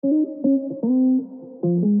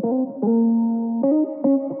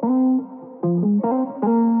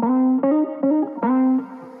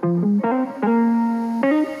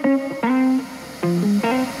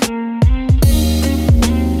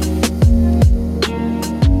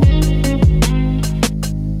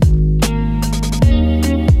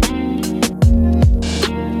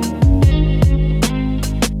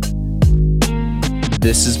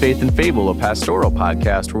This is Faith and Fable, a pastoral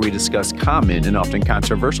podcast where we discuss common and often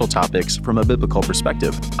controversial topics from a biblical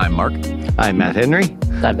perspective. I'm Mark. I'm Matt Henry.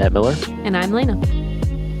 I'm Matt Miller. And I'm Lena.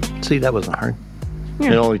 See, that wasn't hard.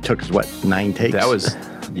 Yeah. It only took us, 9 takes? That was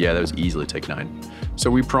easily take 9. So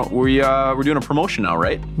we're doing a promotion now,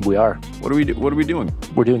 right? We are. What are we doing?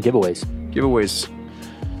 We're doing giveaways. Giveaways.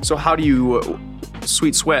 So how do you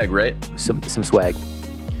sweet swag, right? Some swag.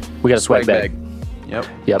 We got a swag bag.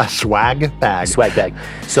 Yep. A swag bag. Swag bag.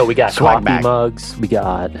 So we got Swag coffee bag. mugs. We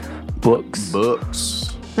got books.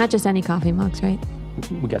 Not just any coffee mugs, right?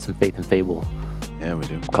 We got some Faith and Fable Yeah, we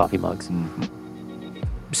do. coffee mugs. Mm-hmm.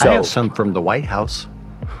 So I have some from the White House.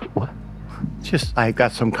 What? I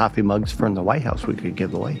got some coffee mugs from the White House we could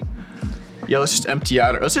give away. Yeah, let's just empty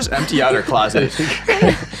out our closet.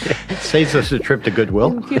 Saves us a trip to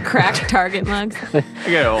Goodwill. A few cracked Target mugs. I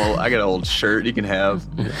got an old shirt you can have.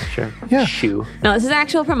 Sure. Yeah. Shoe. No, this is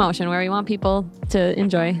actual promotion where we want people to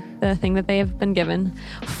enjoy the thing that they have been given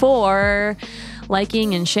for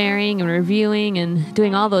liking and sharing and reviewing and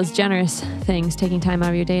doing all those generous things, taking time out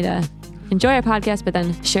of your day to enjoy our podcast, but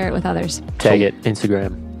then share it with others Tag it.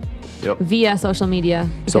 Instagram. Yep. via social media.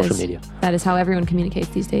 Social because media. That is how everyone communicates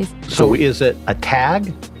these days. So is it a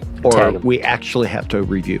tag? Or Tag 'em. we actually have to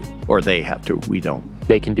review? Or they have to, we don't.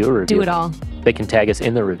 They can do a review. Do it all. They can tag us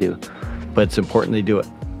in the review But it's important they do it.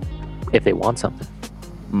 if they want something.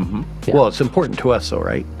 Mm-hmm. Yeah. Well, it's important to us though,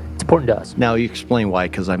 right? It's important to us. Now you explain why,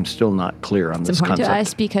 because I'm still not clear on It's this important concept. to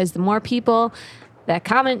us because the more people that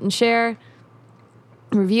comment and share,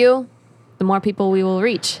 review, the more people we will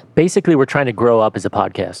reach. Basically, we're trying to grow up as a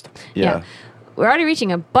podcast. Yeah. We're already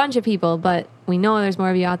reaching a bunch of people, but we know there's more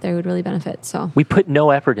of you out there who would really benefit. So We put no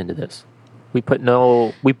effort into this.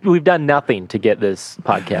 We've done nothing to get this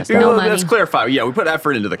podcast No out. Well, money. let's clarify. Yeah, we put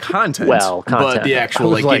effort into the content. Well, but content. the I actual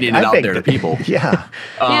was getting it I out begged there to to- people. Yeah.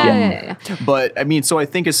 yeah. But I mean, so I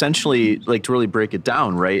think essentially, like, to really break it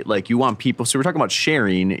down, right? Like, you want people. So we're talking about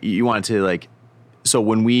sharing. You want it to, like, so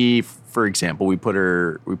when we, for example, we put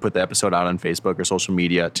the episode out on Facebook or social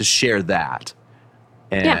media to share that,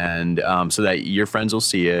 and so that your friends will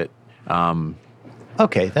see it.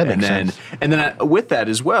 Okay, that makes sense. And then with that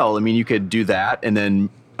as well, I mean, you could do that and then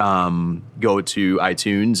go to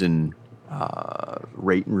iTunes and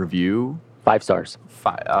rate and review. 5 stars.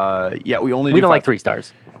 Yeah, we only We do don't like 5. 3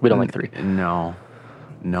 stars. We don't like 3. No,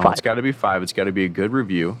 5. it's got to be 5. It's got to be a good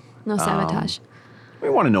review. No sabotage. We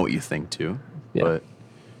want to know what you think too. Yeah. But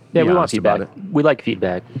Yeah, be we want honest about feedback. We like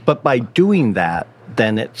feedback. But by doing that,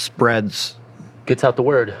 then it spreads, Gets out the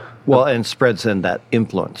word. well, and spreads in that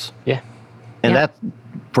influence. Yeah. And Yeah. that,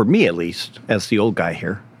 for me at least, as the old guy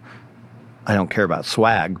here, I don't care about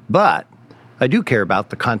swag, but I do care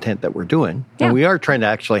about the content that we're doing. Yeah. And we are trying to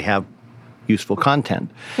actually have useful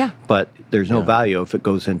content. Yeah. But there's no Yeah. value if it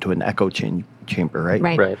goes into an echo chamber, right?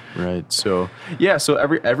 Right. Right. Right. So so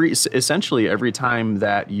essentially every time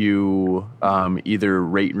that you either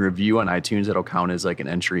rate and review on iTunes, that'll count as like an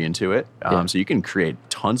entry into it. Yeah. So you can create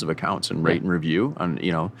tons of accounts and rate and review on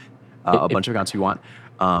a bunch of accounts if you want.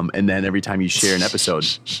 And then every time you share an episode,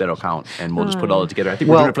 that'll count, and we'll just put all it together. I think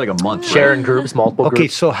we're Well, doing it for like a month. Share right? in groups, multiple Okay,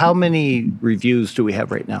 groups. so how many reviews do we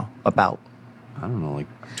have right now? About I don't know, like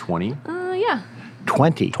 20. Yeah.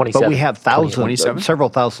 20. But 27. we have thousands, 27? several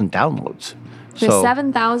thousand downloads. There's So,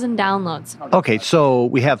 7,000 downloads. okay, so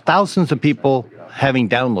we have thousands of people having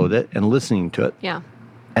downloaded it and listening to it Yeah.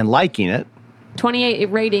 and liking it, 28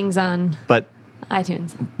 ratings on but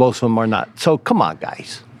iTunes. most of them are not. So come on,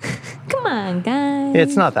 guys. Come on, guys.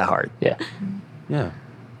 It's not that hard. Yeah. Yeah.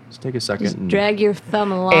 Just take a second. and- Drag your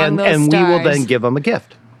thumb along And those we stars. will then give them a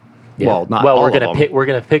gift. Yeah. Well, not well, all we're of gonna them. pick. We're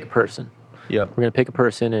gonna pick a person. Yeah. We're gonna pick a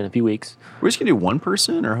person in a few weeks. We're just gonna do one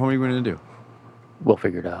person, or how are we going to do? We'll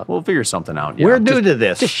figure it out. We'll figure something out. Yeah. We're new to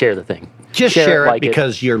this. Just share the thing. Just share it like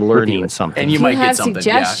because you're review learning it. something. And you You might get have something.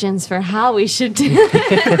 suggestions for how we should do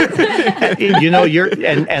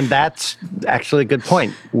and that's actually a good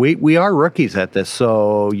point. We are rookies at this,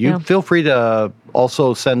 so you Yeah. feel free to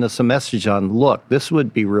also send us a message on, look, this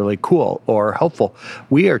would be really cool or helpful.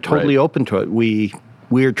 We are totally Right. open to it. We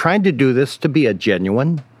are trying to do this to be a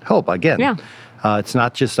genuine help. Again, Yeah. It's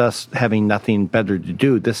not just us having nothing better to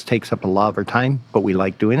do. This takes up a lot of our time, but we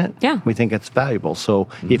like doing it. Yeah. We think it's valuable. So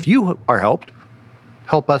if you are helped,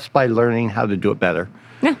 help us by learning how to do it better.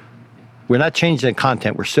 Yeah. We're not changing the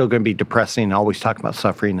content. We're still going to be depressing and always talking about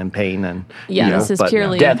suffering and pain and Yeah, you know, this is but-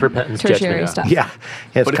 purely Death, repentance, tertiary judgment, stuff. Yeah,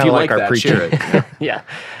 it's But if kind you of like like our that, share preaching. it. Yeah.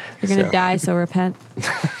 You're gonna So, die, so repent.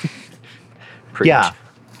 preach. Yeah,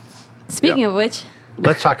 Speaking of which,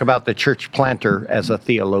 let's talk about the church planter as a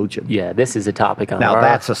theologian. Yeah, this is a topic on Now our...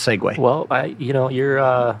 that's a segue. Well, you're...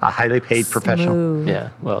 A highly paid professional. smooth.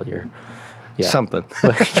 Yeah, well, you're... Yeah. Something.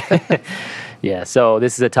 Yeah, so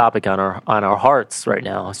this is a topic on our hearts right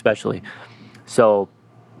now, especially. So,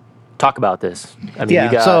 talk about this. I mean, Yeah.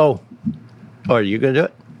 you got... So, are you going to do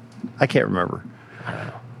it? I can't remember.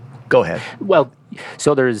 Go ahead. Well,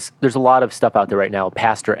 so there's a lot of stuff out there right now.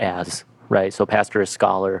 Pastor as, right? So pastor as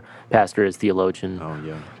scholar, pastor as theologian, Oh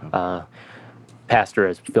yeah. pastor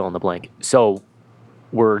as fill in the blank. So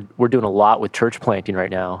we're doing a lot with church planting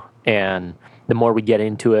right now, and the more we get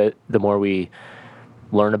into it, the more we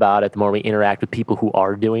learn about it, the more we interact with people who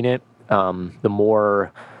are doing it, the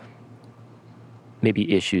more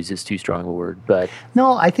maybe issues is too strong a word, but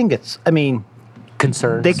No, I think it's, I mean,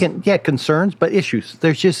 concerns. they can, yeah, concerns, but issues.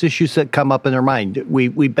 There's just issues that come up in their mind.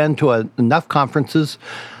 We've been to enough conferences.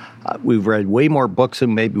 We've read way more books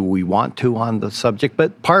than maybe we want to on the subject,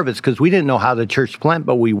 but part of it's because we didn't know how to church plant,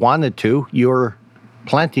 but we wanted to. You're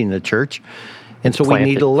planting the church, and so we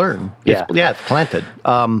need Planted. to learn. Yeah. It's planted.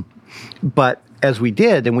 But as we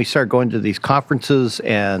did, and we started going to these conferences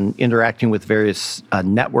and interacting with various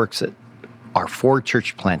networks that are for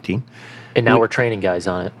church planting, and now we're training guys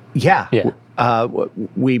on it. yeah. Yeah.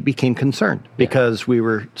 We became concerned because we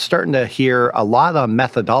were starting to hear a lot on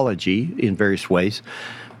methodology in various ways,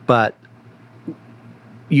 but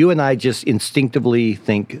you and I just instinctively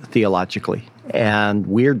think theologically, and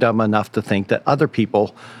we're dumb enough to think that other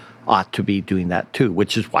people ought to be doing that too,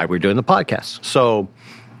 which is why we're doing the podcast. So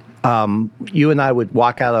you and I would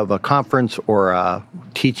walk out of a conference or a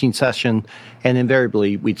teaching session, and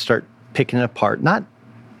invariably we'd start picking it apart, not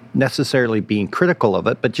necessarily being critical of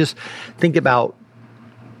it, but just think about,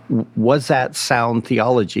 was that sound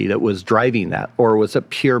theology that was driving that, or was it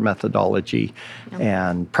pure methodology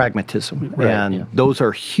and pragmatism? Right, and yeah. those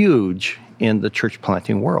are huge in the church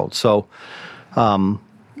planting world. So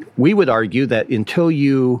we would argue that until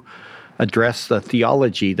you address the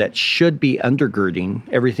theology that should be undergirding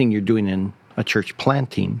everything you're doing in a church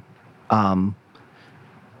planting,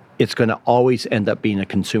 it's going to always end up being a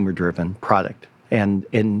consumer-driven product. And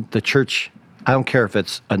in the church, I don't care if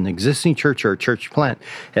it's an existing church or a church plant,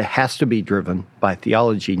 it has to be driven by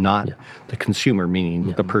theology, not the consumer,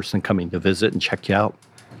 meaning the person coming to visit and check you out.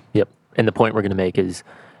 Yep. And the point we're going to make is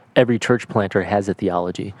every church planter has a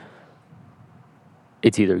theology.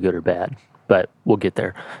 It's either good or bad, but we'll get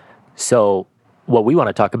there. So what we want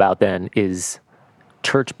to talk about then is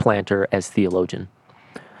church planter as theologian.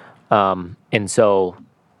 And so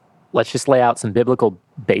let's just lay out some biblical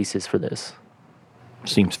basis for this.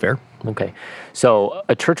 Seems fair. Okay. So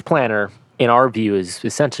a church planter, in our view, is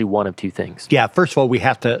essentially one of two things. Yeah, first of all, we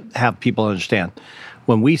have to have people understand.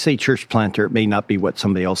 When we say church planter, it may not be what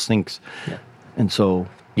somebody else thinks. Yeah. And so,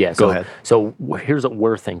 Yeah. go ahead. So here's what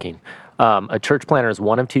we're thinking. A church planter is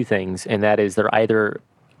one of two things, and that is they're either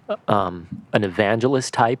an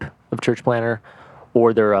evangelist type of church planter,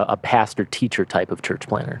 or they're a pastor-teacher type of church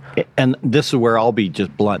planter. And this is where I'll be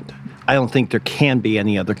just blunt. I don't think there can be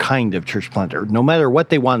any other kind of church planter. No matter what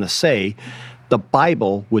they want to say, the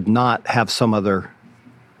Bible would not have some other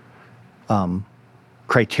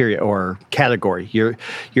criteria or category. You're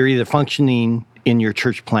either functioning in your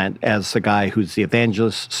church plant as the guy who's the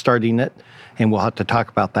evangelist starting it, and we'll have to talk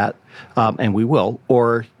about that, and we will,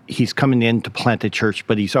 or he's coming in to plant a church,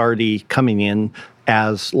 but he's already coming in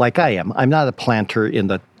as, like I am. I'm not a planter in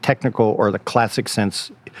the technical or the classic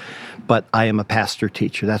sense, but I am a pastor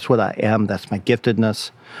teacher. That's what I am. That's my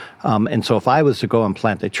giftedness. And so if I was to go and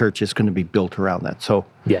plant a church, it's going to be built around that. So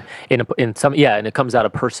Yeah, and it comes out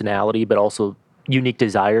of personality, but also unique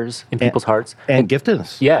desires in people's hearts. and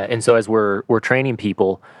giftedness. Yeah, and so as we're training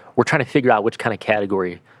people, we're trying to figure out which kind of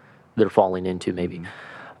category they're falling into, maybe.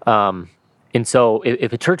 And so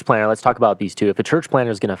if a church planter, let's talk about these two. If a church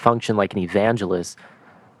planter is going to function like an evangelist,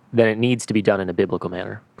 then it needs to be done in a biblical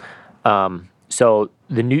manner. So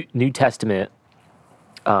the New Testament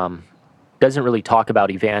doesn't really talk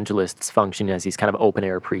about evangelists functioning as these kind of open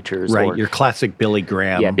air preachers, Right, or your classic Billy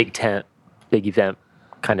Graham. big tent, big event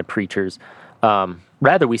kind of preachers.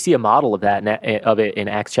 Rather, we see a model of that of it in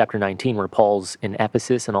Acts chapter 19, where Paul's in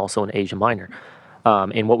Ephesus and also in Asia Minor.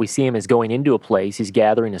 And what we see him is going into a place. He's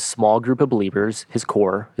gathering a small group of believers, his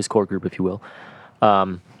core group, if you will.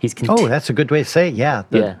 Oh, that's a good way to say it.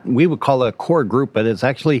 Yeah. We would call it a core group, but it's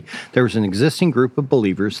actually, there was an existing group of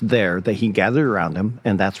believers there that he gathered around him,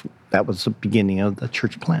 and that was the beginning of the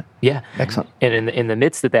church plant. Yeah. Excellent. And in the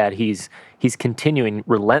midst of that, he's continuing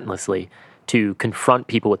relentlessly to confront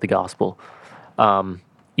people with the gospel.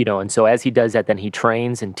 And so as he does that, then he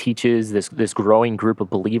trains and teaches this growing group of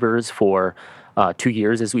believers for 2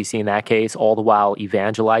 years, as we see in that case, all the while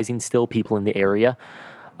evangelizing still people in the area.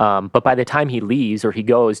 But by the time he leaves or he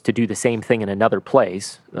goes to do the same thing in another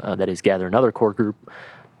place, that is, gather another core group,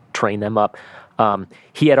 train them up,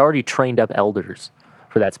 he had already trained up elders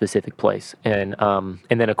for that specific place. And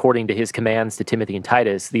then according to his commands to Timothy and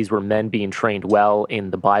Titus, these were men being trained well in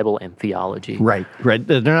the Bible and theology. Right.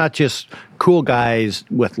 They're not just cool guys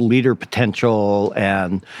with leader potential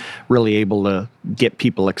and really able to get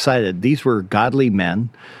people excited. These were godly men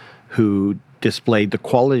who displayed the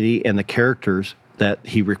quality and the characters that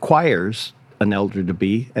he requires an elder to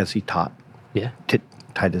be, as he taught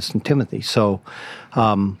Titus and Timothy. So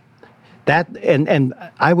that, and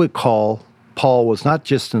I would call Paul was not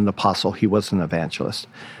just an apostle; he was an evangelist.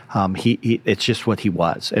 It's just what he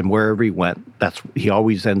was, and wherever he went, he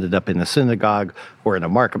always ended up in a synagogue or in a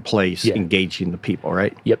marketplace, engaging the people.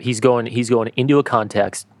 Right? Yep. He's going into a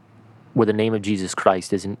context where the name of Jesus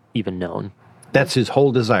Christ isn't even known. That's his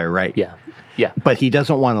whole desire, right? Yeah. Yeah. But he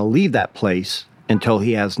doesn't want to leave that place until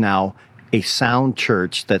he has now a sound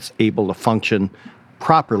church that's able to function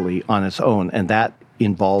properly on its own, and that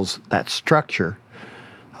involves that structure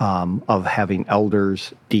of having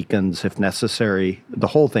elders, deacons, if necessary, the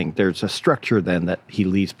whole thing. There's a structure then that he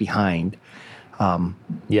leaves behind. And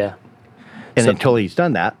until he's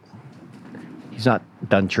done that, he's not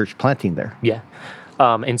done church planting there. Yeah.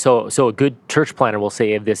 And so a good church planter will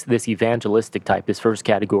say of this evangelistic type, this first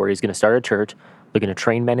category is going to start a church. They're going to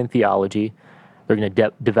train men in theology. They're going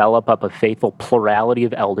to develop up a faithful plurality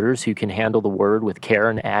of elders who can handle the word with care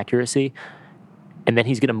and accuracy. And then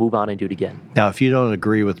he's going to move on and do it again. Now, if you don't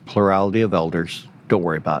agree with plurality of elders, don't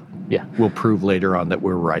worry about it. Yeah. We'll prove later on that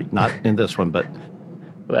we're right. Not in this one, but...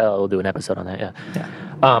 Well, we'll do an episode on that,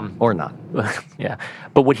 yeah. Or not. Yeah.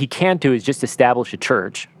 But what he can't do is just establish a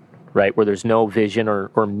church, right, where there's no vision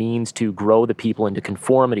or means to grow the people into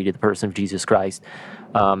conformity to the person of Jesus Christ,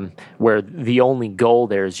 where the only goal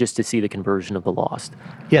there is just to see the conversion of the lost.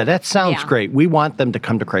 Yeah, that sounds great. We want them to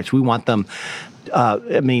come to Christ. We want them...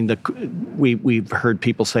 we've heard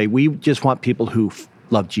people say, we just want people who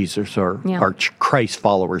love Jesus or are Christ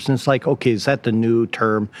followers. And it's like, okay, is that the new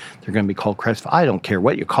term? They're going to be called Christ. I don't care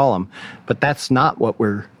what you call them, but that's not what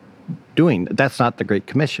we're doing. That's not the Great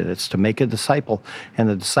Commission. It's to make a disciple. And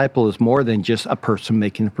a disciple is more than just a person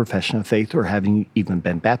making a profession of faith or having even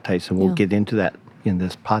been baptized. And we'll get into that in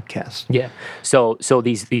this podcast. Yeah. So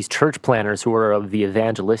these church planners who are of the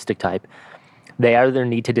evangelistic type, they either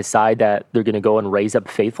need to decide that they're going to go and raise up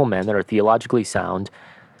faithful men that are theologically sound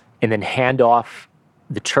and then hand off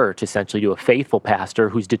the church essentially to a faithful pastor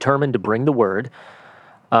who's determined to bring the word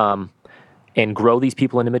and grow these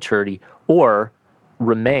people into maturity, or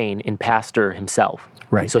remain in pastor himself.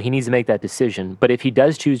 Right. So he needs to make that decision. But if he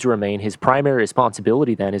does choose to remain, his primary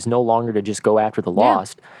responsibility then is no longer to just go after the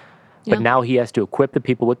lost, but now he has to equip the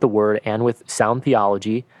people with the word and with sound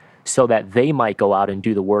theology, so that they might go out and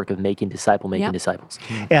do the work of making disciples.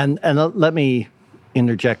 And let me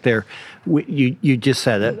interject there. You just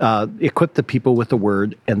said it. Equip the people with the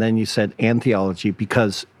word, and then you said and theology,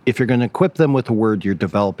 because if you're going to equip them with the word, you're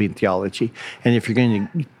developing theology. And if you're going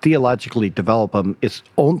to theologically develop them,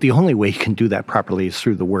 the only way you can do that properly is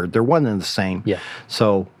through the word. They're one and the same. Yeah.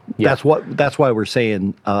 So that's why we're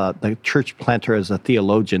saying the church planter as a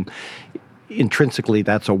theologian, intrinsically,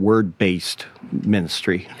 that's a word-based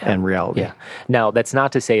ministry and reality. Yeah. Now, that's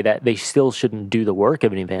not to say that they still shouldn't do the work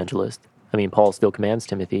of an evangelist. I mean, Paul still commands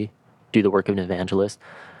Timothy, do the work of an evangelist,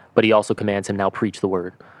 but he also commands him now preach the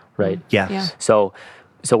word, right? Yes. Yeah.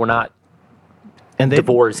 So we're not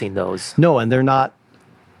divorcing those. No, and they're not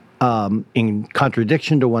in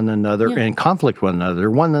contradiction to one another and in conflict with one another.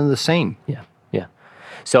 They're one and the same. Yeah. Yeah.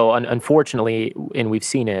 So unfortunately, and we've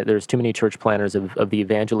seen it, there's too many church planners of the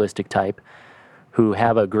evangelistic type who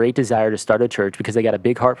have a great desire to start a church because they got a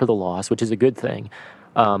big heart for the lost, which is a good thing.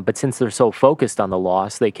 But since they're so focused on the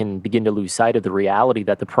lost, they can begin to lose sight of the reality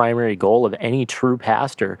that the primary goal of any true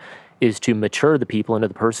pastor is to mature the people into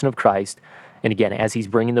the person of Christ. And again, as he's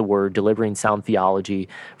bringing the word, delivering sound theology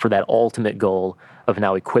for that ultimate goal of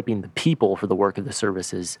now equipping the people for the work of the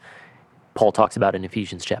services Paul talks about in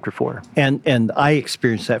Ephesians chapter 4. And I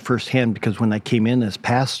experienced that firsthand because when I came in as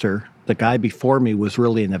pastor, the guy before me was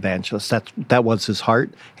really an evangelist. That was his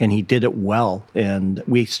heart, and he did it well. And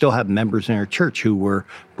we still have members in our church who were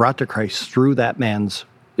brought to Christ through that man's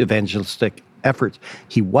evangelistic efforts.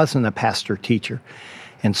 He wasn't a pastor teacher.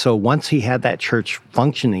 And so once he had that church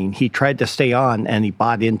functioning, he tried to stay on, and he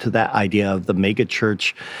bought into that idea of the mega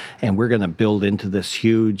church, and we're going to build into this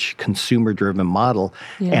huge consumer-driven model.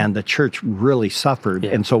 Yeah. And the church really suffered.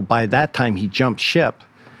 And so by that time, he jumped ship,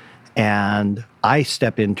 and I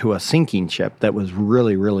stepped into a sinking ship that was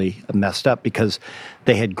really, really messed up because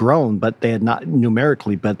they had grown, but they had not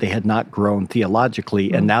numerically, but they had not grown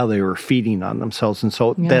theologically, and now they were feeding on themselves. And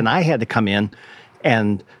so then I had to come in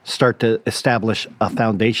and start to establish a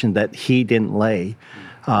foundation that he didn't lay,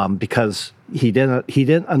 because he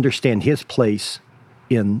didn't understand his place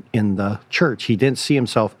in the church. He didn't see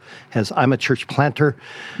himself as, I'm a church planter,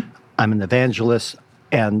 I'm an evangelist.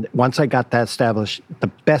 And once I got that established, the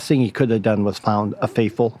best thing he could have done was found a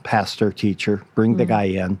faithful pastor, teacher, bring the guy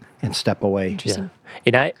in, and step away.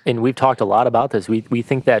 Yeah. And we've talked a lot about this. We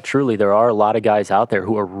think that truly there are a lot of guys out there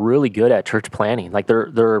who are really good at church planning. Like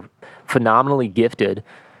they're phenomenally gifted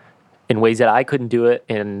in ways that I couldn't do it,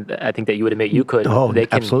 and I think that you would admit you could. Oh, they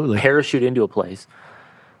can absolutely. parachute into a place,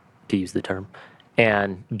 to use the term,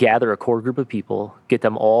 and gather a core group of people, get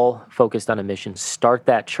them all focused on a mission, start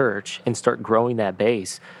that church, and start growing that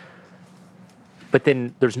base. But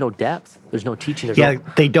then there's no depth. There's no teaching.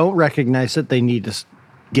 They don't recognize that they need to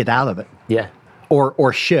get out of it. Yeah.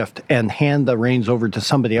 Or shift and hand the reins over to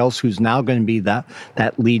somebody else who's now going to be that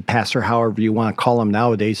lead pastor, however you want to call them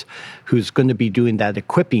nowadays, who's going to be doing that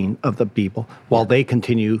equipping of the people while they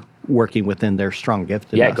continue working within their strong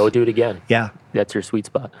giftedness. Yeah, go do it again. Yeah. That's your sweet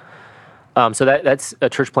spot. So that's a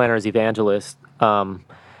church planter as evangelist.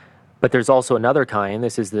 But there's also another kind.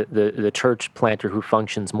 This is the church planter who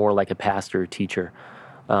functions more like a pastor or teacher.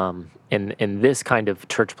 And this kind of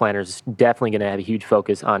church planter is definitely going to have a huge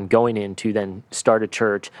focus on going in to then start a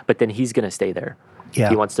church, but then he's going to stay there. Yeah.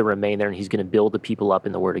 He wants to remain there, and he's going to build the people up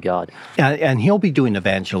in the Word of God. And he'll be doing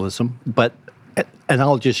evangelism, and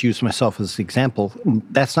I'll just use myself as an example.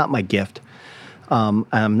 That's not my gift.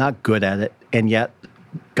 I'm not good at it, and yet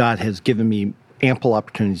God has given me ample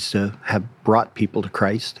opportunities to have brought people to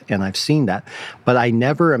Christ, and I've seen that. But I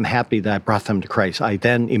never am happy that I brought them to Christ. I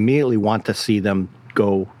then immediately want to see them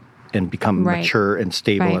go and become mature and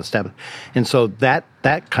stable and established. And so that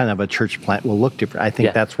kind of a church plant will look different. I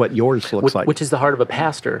think that's what yours looks like. Which is the heart of a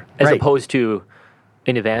pastor, as opposed to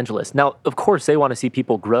an evangelist. Now, of course, they want to see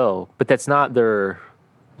people grow, but that's not their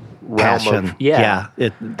passion. Realm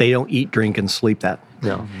of, they don't eat, drink, and sleep that.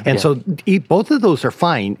 No. And so both of those are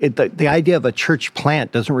fine. The idea of a church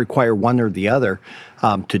plant doesn't require one or the other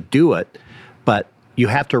to do it, but you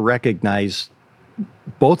have to recognize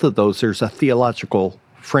both of those. There's a theological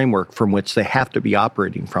framework from which they have to be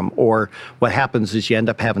operating from. Or what happens is you end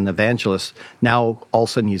up having an evangelist. Now, all of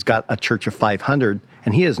a sudden, he's got a church of 500,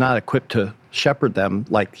 and he is not equipped to shepherd them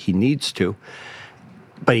like he needs to.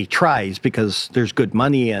 But he tries because there's good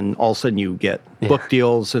money, and all of a sudden you get book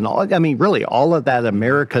deals and all. I mean, really, all of that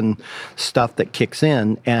American stuff that kicks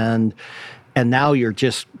in, and now you're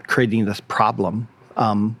just creating this problem.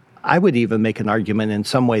 I would even make an argument in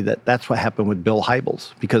some way that that's what happened with Bill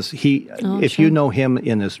Hybels, because if you know him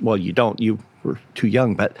in his, well, you don't, you were too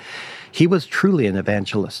young, but he was truly an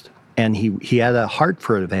evangelist, and he had a heart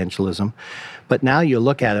for evangelism. But now you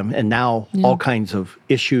look at him, and now all kinds of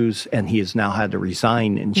issues, and he has now had to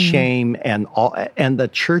resign in shame, and the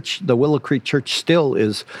church, the Willow Creek Church, still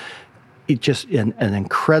is just an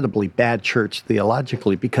incredibly bad church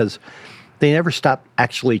theologically, because they never stopped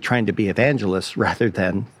actually trying to be evangelists, rather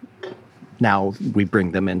than now we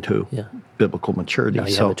bring them into biblical maturity. Now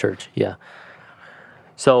you have a church,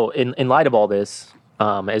 So in light of all this,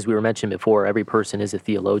 as we were mentioning before, every person is a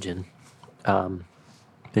theologian.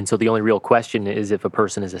 And so the only real question is if a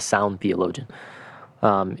person is a sound theologian.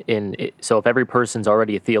 So if every person's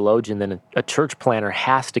already a theologian, then a church planter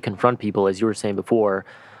has to confront people, as you were saying before,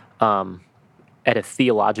 at a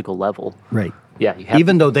theological level. Right. Yeah.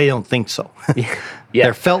 Even though they don't think so.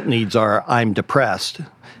 Their felt needs are, I'm depressed.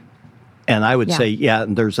 And I would say,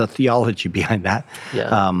 there's a theology behind that.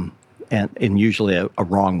 And usually a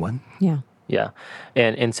wrong one. Yeah.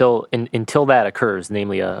 And so until that occurs,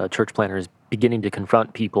 namely a church planter is beginning to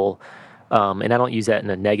confront people, and I don't use that in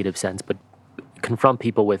a negative sense, but confront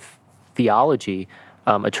people with theology,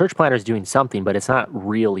 a church planter is doing something, but it's not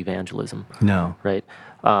real evangelism. No. Right?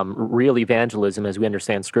 Real evangelism, as we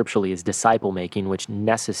understand scripturally, is disciple making, which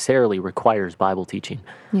necessarily requires Bible teaching.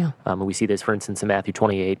 We see this, for instance, in Matthew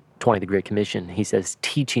 28:20, the Great Commission. He says,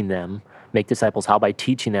 teaching them, make disciples, how? By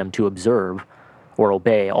teaching them to observe or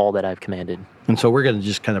obey all that I've commanded. And so we're going to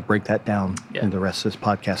just kind of break that down Yeah. in the rest of this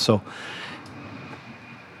podcast. So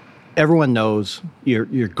everyone knows you're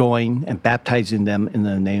going and baptizing them in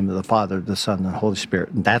the name of the Father, the Son, and the Holy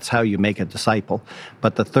Spirit. And that's how you make a disciple.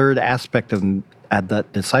 But the third aspect of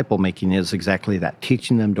that disciple making is exactly that,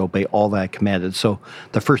 teaching them to obey all that I commanded. So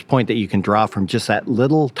the first point that you can draw from just that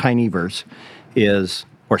little tiny verse is,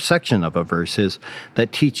 or section of a verse, is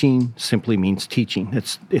that teaching simply means teaching.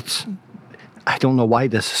 It's I don't know why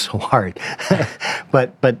this is so hard,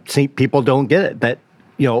 but see, people don't get it. That,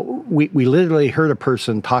 you know, we literally heard a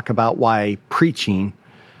person talk about why preaching,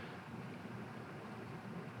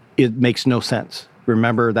 it makes no sense.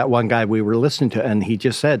 Remember that one guy we were listening to, and he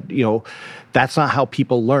just said, you know, that's not how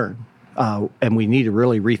people learn, and we need to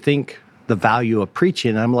really rethink the value of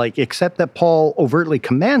preaching. And I'm like, except that Paul overtly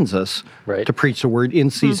commands us Right. to preach the word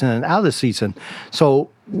in season and out of season. So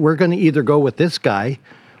we're going to either go with this guy,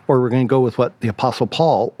 or we're going to go with what the Apostle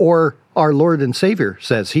Paul or our Lord and Savior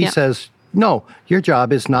says. He Yeah. says, no, your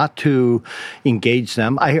job is not to engage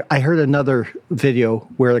them. I heard another video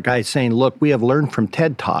where the guy's saying, look, we have learned from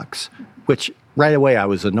TED Talks, which right away I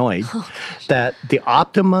was annoyed, that the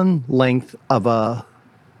optimum length of a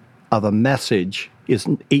message is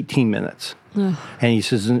 18 minutes. And he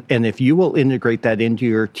says, and if you will integrate that into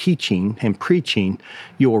your teaching and preaching,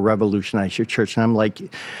 you will revolutionize your church. And I'm like,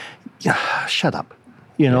 shut up.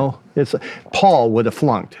 You know, it's Paul would have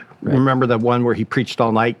flunked. Right. Remember the one where he preached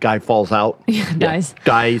all night, guy falls out, Dies.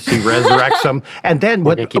 he resurrects him. And then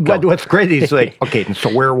what's great is like, okay,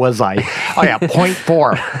 so where was I? Oh yeah, point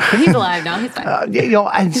 4. But he's alive now. He's fine. You know,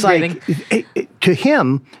 and it's He's like, to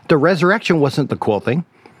him, the resurrection wasn't the cool thing.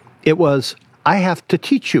 It was, I have to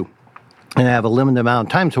teach you, and I have a limited amount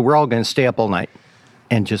of time, so we're all going to stay up all night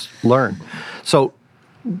and just learn. So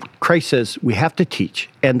Christ says we have to teach,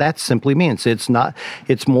 and that simply means it's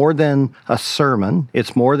more than a sermon,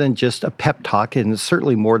 it's more than just a pep talk, and it's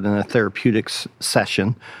certainly more than a therapeutic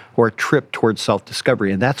session or a trip towards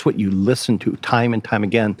self-discovery. And that's what you listen to time and time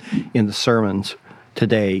again in the sermons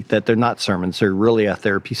today, that they're not sermons, they're really a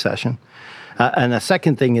therapy session. And the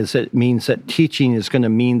second thing is it means that teaching is going to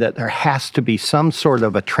mean that there has to be some sort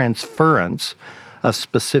of a transference of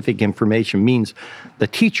specific information. Means the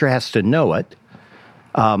teacher has to know it.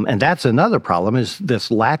 And that's another problem, is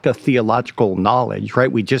this lack of theological knowledge,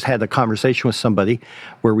 right? We just had a conversation with somebody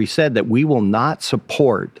where we said that we will not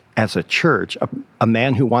support as a church a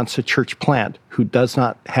man who wants a church plant who does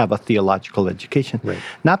not have a theological education. Right.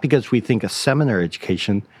 Not because we think a seminary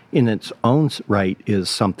education in its own right is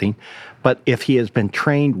something, but if he has been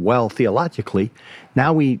trained well theologically,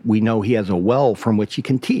 now we know he has a well from which he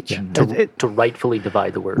can teach. To rightfully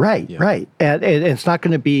divide the word. Right, right. And it's not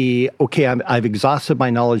going to be, okay, I've exhausted my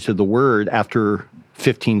knowledge of the word after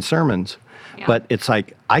 15 sermons, but it's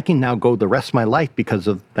like, I can now go the rest of my life because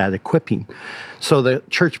of that equipping. So the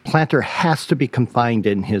church planter has to be confined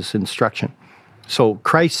in his instruction. So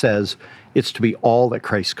Christ says it's to be all that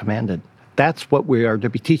Christ commanded. That's what we are to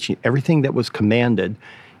be teaching. Everything that was commanded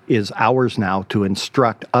is ours now to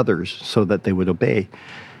instruct others so that they would obey.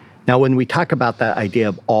 Now, when we talk about that idea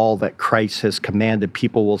of all that Christ has commanded,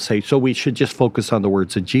 people will say, so we should just focus on the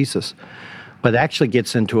words of Jesus. But it actually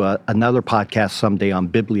gets into another podcast someday on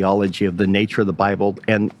bibliology of the nature of the Bible,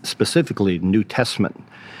 and specifically the New Testament.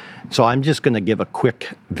 So I'm just going to give a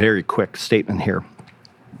very quick statement here.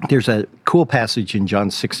 There's a cool passage in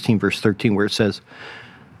John 16, verse 13, where it says,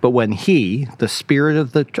 but when he, the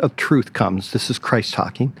Spirit of truth comes, this is Christ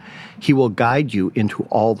talking, he will guide you into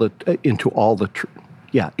all the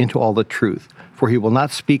truth. For he will not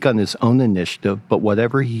speak on his own initiative, but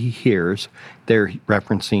whatever he hears, they're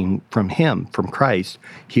referencing from him, from Christ,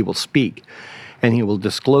 he will speak, and he will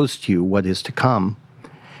disclose to you what is to come.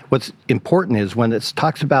 What's important is when it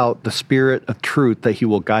talks about the Spirit of truth, that he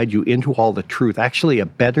will guide you into all the truth. Actually, a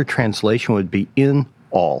better translation would be in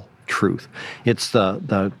all truth. It's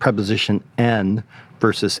the preposition en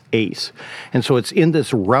versus ace. And so it's in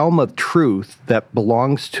this realm of truth that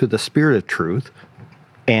belongs to the Spirit of truth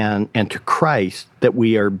and to Christ that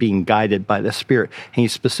we are being guided by the Spirit. And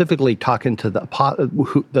he's specifically talking to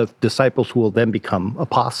the disciples who will then become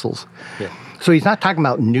apostles. Yeah. So he's not talking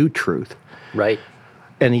about new truth. Right.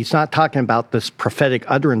 And he's not talking about this prophetic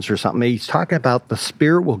utterance or something. He's talking about the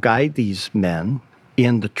Spirit will guide these men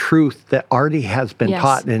in the truth that already has been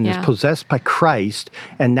taught and is possessed by Christ.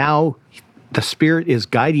 And now the Spirit is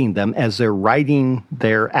guiding them as they're writing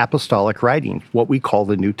their apostolic writings, what we call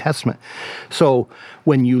the New Testament. So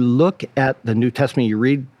when you look at the New Testament, you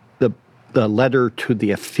read the letter to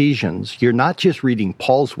the Ephesians, you're not just reading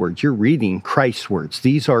Paul's words, you're reading Christ's words.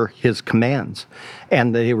 These are his commands.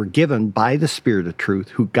 And they were given by the Spirit of truth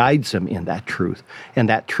who guides them in that truth. And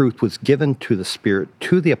that truth was given to the Spirit,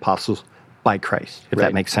 to the apostles, by Christ, if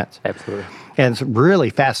that makes sense. Absolutely. And it's really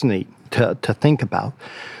fascinating to think about.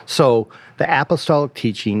 So the apostolic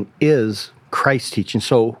teaching is Christ's teaching.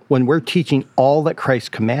 So when we're teaching all that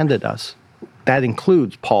Christ commanded us, that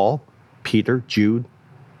includes Paul, Peter, Jude,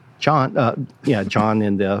 John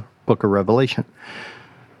in the book of Revelation.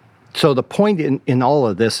 So the point in all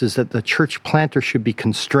of this is that the church planter should be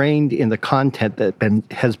constrained in the content that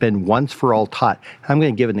has been once for all taught. I'm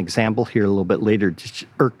going to give an example here a little bit later. It just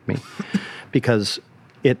irked me because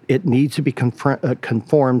it needs to be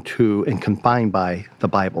conformed to and confined by the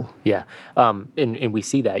Bible. Yeah, and we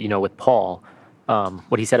see that, with Paul,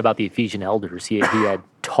 what he said about the Ephesian elders. He had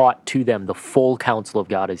taught to them the full counsel of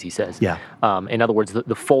God, as he says. Yeah. In other words,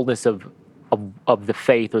 the fullness of the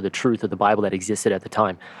faith or the truth of the Bible that existed at the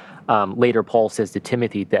time. Later, Paul says to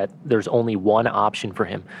Timothy that there's only one option for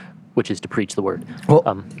him, which is to preach the word.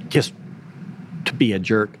 Well, just to be a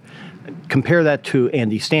jerk, compare that to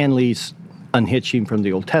Andy Stanley's unhitching from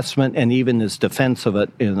the Old Testament and even his defense of it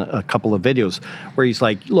in a couple of videos where he's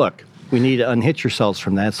like, look, we need to unhitch yourselves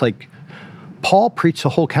from that. It's like Paul preached the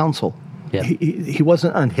whole counsel. Yeah. He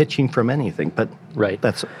wasn't unhitching from anything, but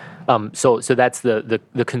that's so that's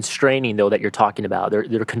the constraining, though, that you're talking about.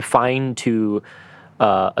 They're confined to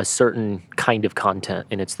a certain kind of content,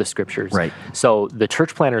 and it's the scriptures. Right. So the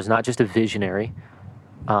church planter is not just a visionary.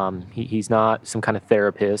 He's not some kind of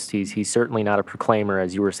therapist. He's certainly not a proclaimer,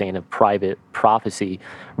 as you were saying, of private prophecy.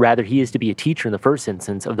 Rather, he is to be a teacher in the first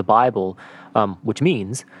instance of the Bible, which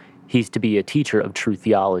means he's to be a teacher of true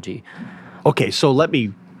theology. Okay, so let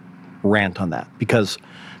me rant on that because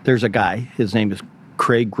there's a guy, his name is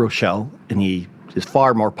Craig Groeschel, and he is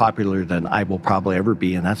far more popular than I will probably ever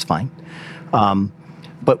be, and that's fine.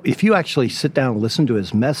 But if you actually sit down and listen to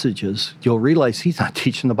his messages, you'll realize he's not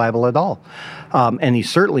teaching the Bible at all. And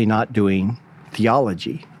he's certainly not doing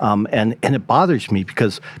theology. And it bothers me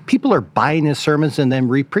because people are buying his sermons and then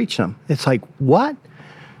re-preach them. It's like, what?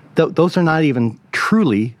 Those are not even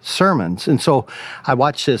truly sermons. And so I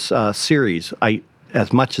watched this series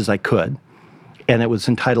as much as I could, and it was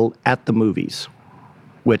entitled At the Movies,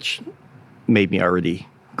 which made me already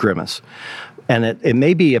grimace. And it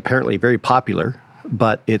may be apparently very popular,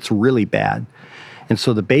 but it's really bad. And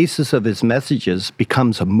so the basis of his messages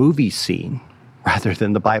becomes a movie scene rather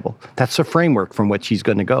than the Bible. That's the framework from which he's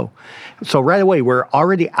going to go. So right away, we're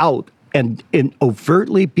already out and in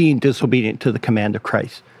overtly being disobedient to the command of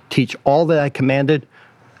Christ. Teach all that I commanded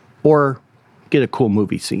or get a cool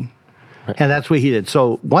movie scene. Right. And that's what he did.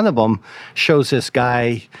 So one of them shows this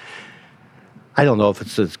guy, I don't know if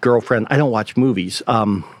it's his girlfriend. I don't watch movies.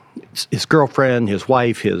 His girlfriend, his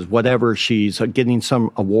wife, his whatever, she's getting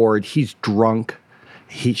some award. He's drunk.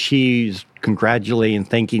 She's congratulating,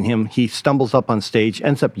 thanking him. He stumbles up on stage,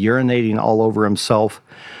 ends up urinating all over himself,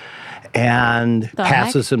 and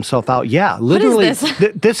passes himself out. Yeah, literally. What is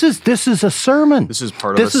this? This is a sermon. This is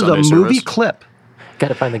part of This is a movie clip. Got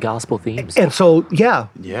to find the gospel themes. And so, Yeah.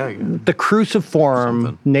 the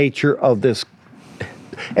cruciform nature of this.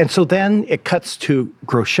 And so then it cuts to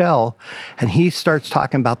Groeschel, and he starts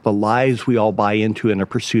talking about the lies we all buy into in a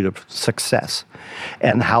pursuit of success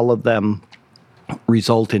and how all of them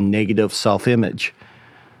result in negative self-image.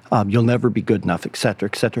 You'll never be good enough, et cetera,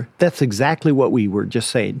 et cetera. That's exactly what we were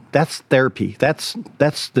just saying. That's therapy. That's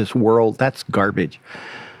this world. That's garbage.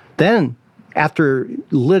 Then, after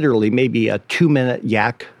literally maybe a 2-minute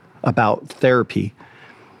yak about therapy,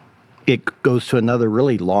 it goes to another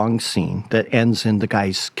really long scene that ends in the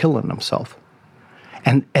guy's killing himself.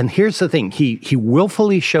 And here's the thing. He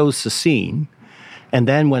willfully shows the scene, and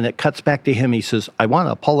then when it cuts back to him, he says, I want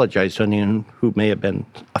to apologize to anyone who may have been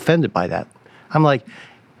offended by that. I'm like,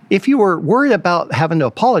 if you were worried about having to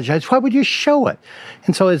apologize, why would you show it?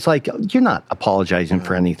 And so it's like, you're not apologizing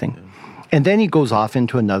for anything. And then he goes off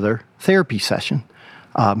into another therapy session.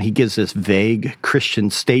 He gives this vague Christian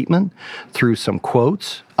statement through some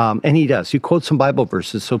quotes, and he does. He quotes some Bible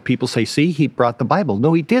verses, so people say, see, he brought the Bible.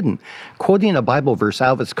 No, he didn't. Quoting a Bible verse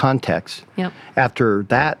out of its context after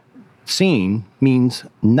that scene means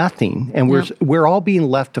nothing, and we're all being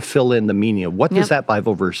left to fill in the meaning of what does that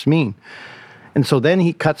Bible verse mean. And so then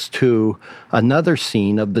he cuts to another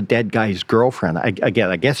scene of the dead guy's girlfriend. I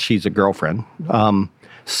guess she's a girlfriend,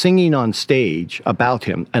 singing on stage about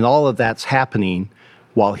him, and all of that's happening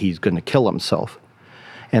while he's going to kill himself.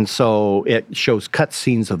 And so it shows cut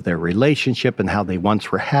scenes of their relationship and how they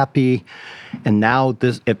once were happy. And now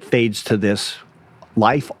it fades to this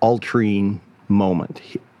life-altering moment.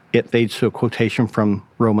 it fades to a quotation from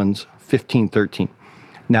Romans 15:13.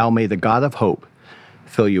 Now may the God of hope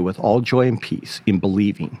fill you with all joy and peace in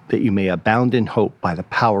believing, that you may abound in hope by the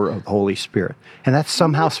power of the Holy Spirit. And that's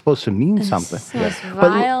somehow supposed to mean something. So it's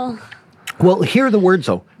vile. Well, here are the words,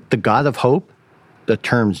 though. The God of hope, the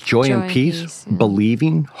terms joy and peace, yeah.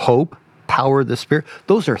 believing, hope, power of the Spirit.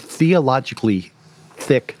 Those are theologically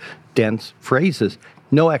thick, dense phrases.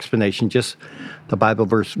 No explanation, just the Bible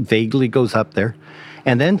verse vaguely goes up there.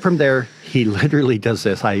 And then from there, he literally does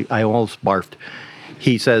this. I almost barfed.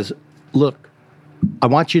 He says, look, I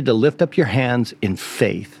want you to lift up your hands in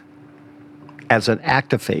faith as an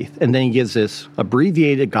act of faith. And then he gives this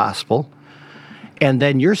abbreviated gospel. And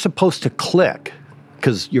then you're supposed to click,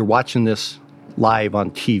 because you're watching this live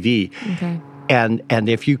on TV. Okay. And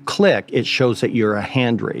if you click, it shows that you're a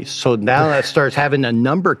hand raised. So now that starts having a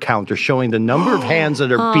number counter showing the number of hands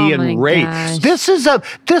that are Oh being my raised. gosh. This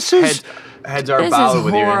is Heads are This is bowed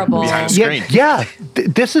with you horrible. behind the screen.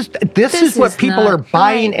 This is what is people not are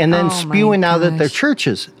buying right. and then Oh my spewing out at their gosh.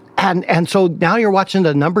 churches. And so now you're watching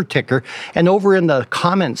the number ticker, and over in the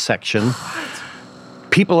comment section,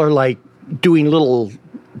 people are like doing little,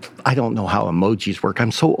 I don't know how emojis work.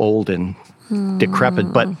 I'm so old and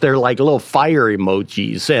decrepit, but they're like little fire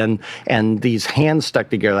emojis and these hands stuck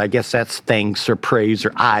together. I guess that's thanks or praise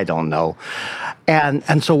or I don't know.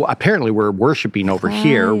 And so apparently we're worshiping over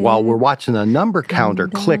here while we're watching the number counter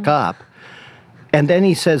click up. And then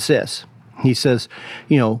he says this. He says,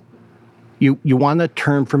 you want to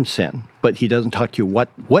turn from sin, but he doesn't talk to you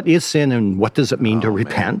what is sin and what does it mean to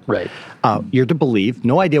repent. Right. You're to believe.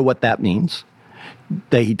 No idea what that means.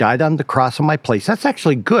 That he died on the cross in my place. That's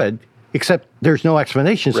actually good, except there's no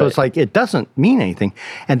explanation. So Right. it's like it doesn't mean anything.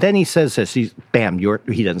 And then he says this. He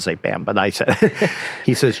doesn't say bam, but I said,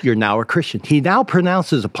 he says, you're now a Christian. He now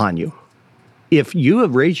pronounces upon you. If you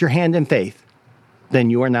have raised your hand in faith, then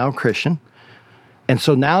you are now a Christian. And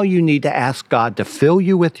so now you need to ask God to fill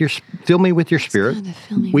me with your spirit. God to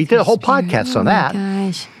fill me We with did a your whole spirit. podcast Oh on my that.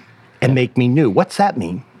 Gosh. And make me new. What's that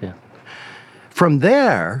mean? Yeah. From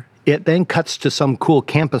there, it then cuts to some cool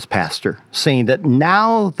campus pastor saying that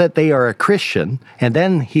now that they are a Christian, and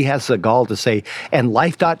then he has the gall to say, and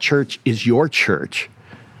Life.Church is your church,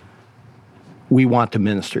 we want to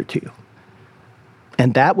minister to you.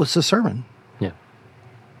 And that was the sermon Yeah.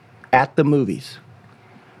 at the movies.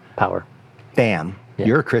 Power. Bam, Yeah.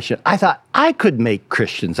 you're a Christian. I thought I could make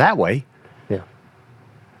Christians that way. Yeah.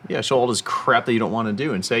 Yeah, show all this crap that you don't want to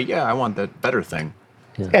do and say, yeah, I want that better thing.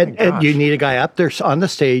 And you need a guy up there on the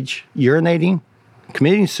stage, urinating,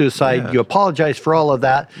 committing suicide. Yeah. You apologize for all of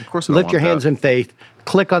that. Of course I don't Lift want your hands that. in faith.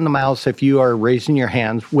 Click on the mouse if you are raising your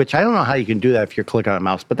hands, which I don't know how you can do that if you're clicking on a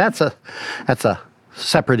mouse, but that's a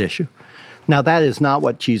separate issue. Now, that is not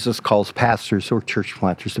what Jesus calls pastors or church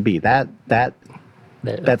planters to be. That's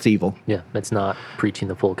evil. Yeah. That's not preaching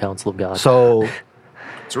the full counsel of God. So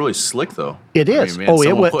It's really slick, though. It is. man, Oh, it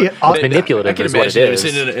someone wa- it- It's manipulative I can is what imagine it them is.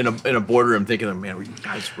 sitting in a boardroom thinking, man, we're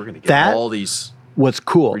going to get That- all these. was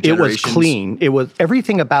cool. It was Regenerations. clean. It was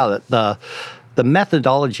everything about it. The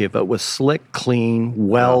methodology of it was slick, clean,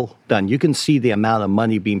 well done. You can see the amount of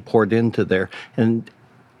money being poured into there,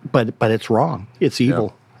 but it's wrong. It's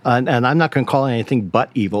evil. And I'm not going to call it anything but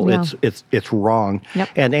evil. No. It's wrong. Yep.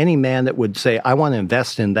 And any man that would say, I want to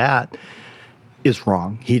invest in that is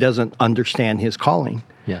wrong. He doesn't understand his calling.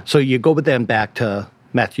 Yeah. So you go with them back to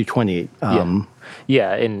Matthew 28.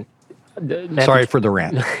 Yeah. And Sorry for the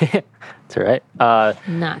rant. It's all right.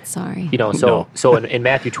 Not sorry. So in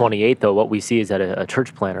Matthew 28, though, what we see is that a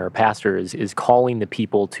church planter, a pastor, is calling the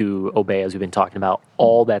people to obey, as we've been talking about,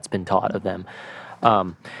 all that's been taught of them.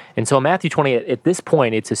 And so in Matthew 28, at this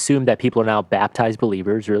point, it's assumed that people are now baptized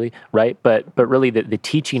believers, really, right? But really, the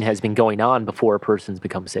teaching has been going on before a person's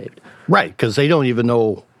become saved. Right, because they don't even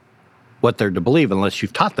know what they're to believe unless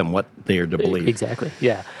you've taught them what they are to believe. Exactly,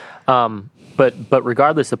 yeah. But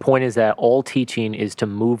regardless, the point is that all teaching is to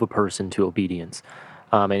move a person to obedience.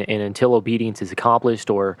 And until obedience is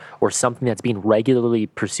accomplished or something that's being regularly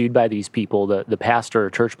pursued by these people, the pastor or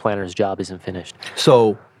church planter's job isn't finished.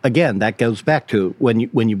 So again, that goes back to when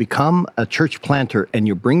you become a church planter and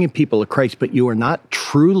you're bringing people to Christ, but you are not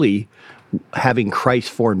truly having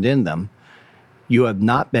Christ formed in them, you have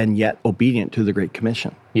not been yet obedient to the Great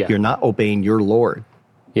Commission. Yeah. You're not obeying your Lord.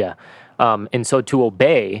 Yeah. And so to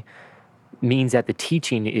obey means that the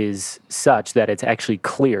teaching is such that it's actually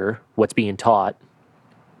clear what's being taught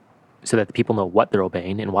so that the people know what they're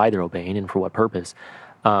obeying and why they're obeying and for what purpose.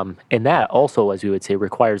 And that also, as we would say,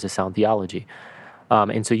 requires a sound theology.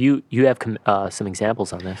 And so you have some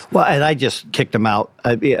examples on this. Well, and I just kicked them out.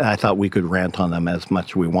 I thought we could rant on them as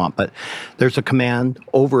much as we want, but there's a command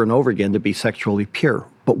over and over again to be sexually pure.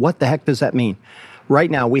 But what the heck does that mean? Right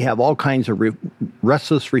now, we have all kinds of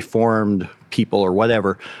restless reformed people or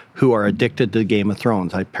whatever who are addicted to Game of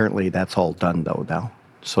Thrones. Apparently, that's all done, though, now.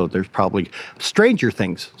 So there's probably Stranger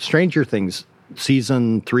Things,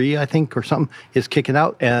 season 3, I think, or something, is kicking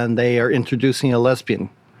out, and they are introducing a lesbian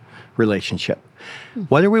relationship.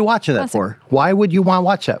 What are we watching that for? Why would you want to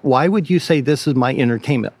watch that? Why would you say this is my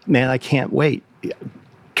entertainment? Man, I can't wait.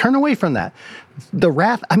 Turn away from that. The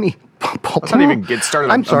wrath, I mean, Paul, Let's not even get started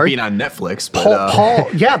on being on Netflix. But, Paul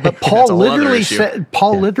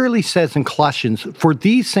Paul literally says in Colossians, for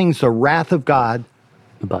these things the wrath of God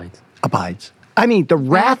abides. I mean, the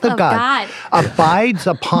wrath of God abides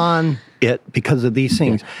upon it because of these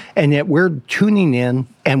things. And yet we're tuning in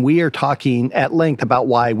and we are talking at length about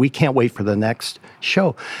why we can't wait for the next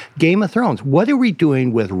show. Game of Thrones. What are we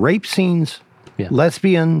doing with rape scenes,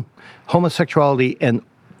 lesbian, homosexuality, and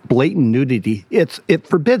blatant nudity? It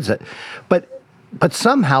forbids it. But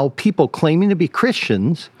somehow people claiming to be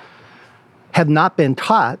Christians have not been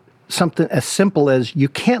taught something as simple as you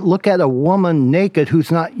can't look at a woman naked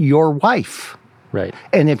who's not your wife. Right.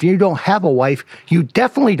 And if you don't have a wife, you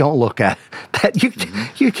definitely don't look at that.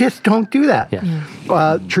 You just don't do that.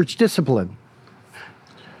 Yeah. Church discipline.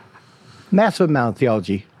 Massive amount of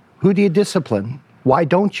theology. Who do you discipline? Why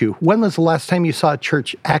don't you? When was the last time you saw a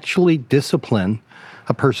church actually discipline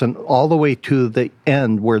a person all the way to the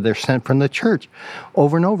end where they're sent from the church?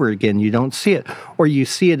 Over and over again, you don't see it. Or you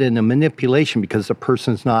see it in a manipulation because the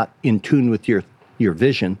person's not in tune with your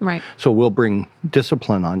vision. Right. So we'll bring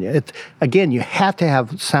discipline on you. Again, you have to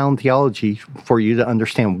have sound theology for you to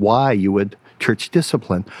understand why you would church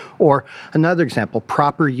discipline. Or another example,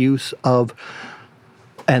 proper use of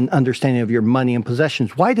an understanding of your money and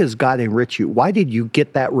possessions. Why does God enrich you? Why did you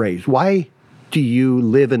get that raise? Why do you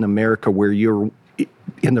live in America where you're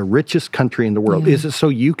in the richest country in the world? Is it so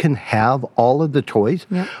you can have all of the toys?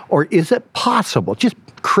 Or is it possible,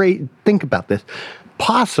 think about this,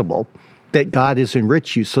 possible that God has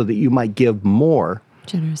enriched you so that you might give more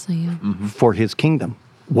generously for his kingdom?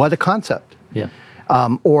 What a concept. Yeah.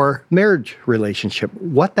 Or marriage relationship.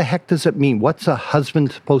 What the heck does it mean? What's a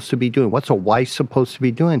husband supposed to be doing? What's a wife supposed to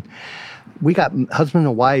be doing? We got husband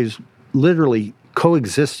and wives literally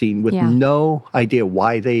coexisting with no idea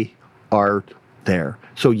why they are there.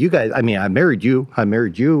 So you guys, I mean, I married you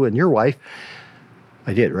and your wife.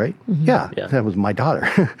 I did, right? Mm-hmm. Yeah, that was my daughter.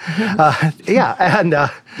 And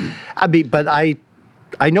I mean, but I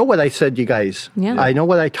know what I said to you guys. Yeah. I know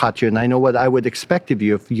what I taught you, and I know what I would expect of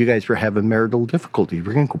you if you guys were having marital difficulties.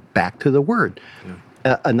 We're going to go back to the Word.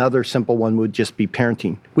 Another simple one would just be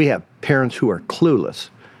parenting. We have parents who are clueless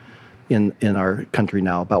in our country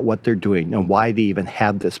now about what they're doing and why they even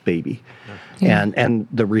have this baby. And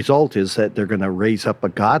the result is that they're going to raise up a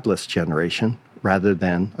godless generation rather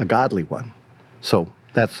than a godly one. So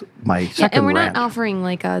that's my second and we're rant. not offering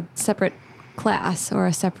like a separate class or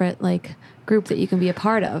a separate like group that you can be a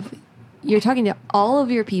part of. You're talking to all of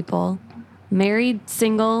your people, married,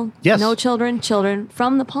 single, no children,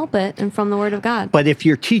 from the pulpit and from the Word of God. But if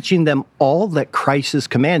you're teaching them all that Christ has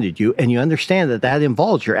commanded you, and you understand that that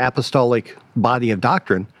involves your apostolic body of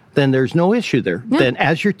doctrine, then there's no issue there. Then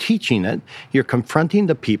as you're teaching it, you're confronting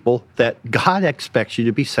the people that God expects you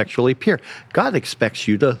to be sexually pure. God expects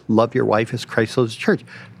you to love your wife as Christ loves the church.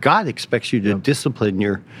 God expects you to discipline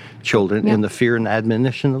your children in the fear and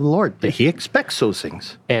admonition of the Lord. He expects those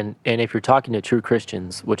things. And if you're talking to true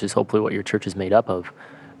Christians, which is hopefully what your church is made up of,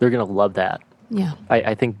 they're going to love that. Yeah.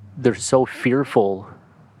 I think they're so fearful.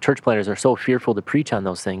 Church planners are so fearful to preach on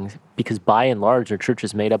those things because by and large, their church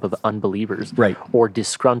is made up of unbelievers or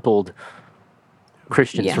disgruntled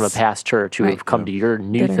Christians from a past church who have come to your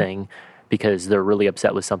new thing because they're really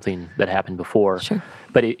upset with something that happened before. Sure.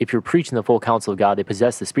 But if you're preaching the full counsel of God, they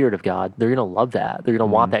possess the Spirit of God, they're going to love that. They're going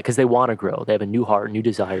to want that because they want to grow. They have a new heart, new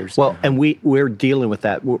desires. Well, and we're dealing with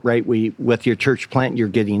that, right? With your church plant, you're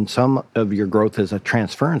getting some of your growth as a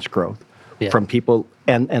transference growth from people.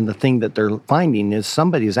 And the thing that they're finding is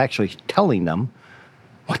somebody is actually telling them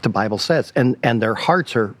what the Bible says. And their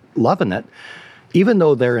hearts are loving it. Even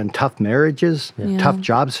though they're in tough marriages, tough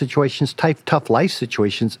job situations, tough life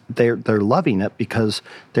situations, they're loving it because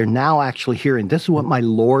they're now actually hearing, this is what my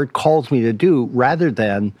Lord calls me to do, rather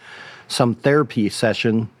than some therapy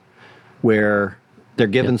session where they're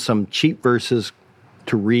given some cheap verses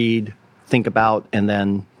to read, think about, and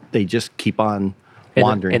then they just keep on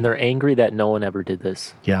wandering. And they're angry that no one ever did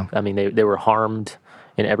this. Yeah. I mean, they were harmed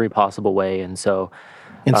in every possible way. And so...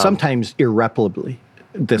 And sometimes irreparably.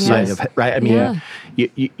 this Yes. side of, right? I mean, Yeah.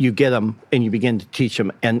 you get them and you begin to teach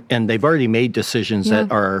them, and they've already made decisions that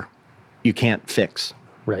Yeah. are you can't fix,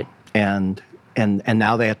 Right. and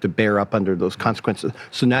now they have to bear up under those consequences.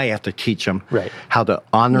 So now you have to teach them Right. how to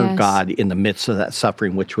honor Yes. God in the midst of that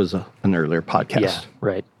suffering, which was an earlier podcast. Yeah,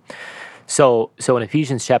 right. So in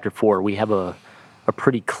Ephesians chapter 4, we have a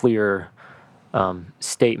pretty clear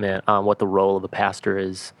statement on what the role of a pastor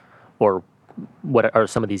is, or what are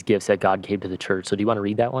some of these gifts that God gave to the church. So do you want to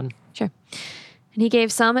read that one? Sure. And he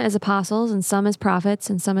gave some as apostles, and some as prophets,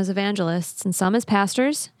 and some as evangelists, and some as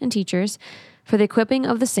pastors and teachers, for the equipping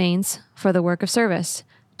of the saints, for the work of service,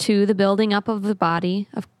 to the building up of the body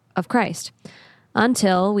of Christ,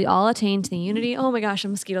 until we all attain to the unity. Oh my gosh, a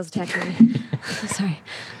mosquito's attacking me. Sorry.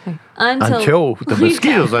 Until the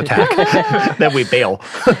mosquitoes attack, then we bail.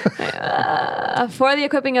 For the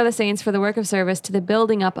equipping of the saints for the work of service, to the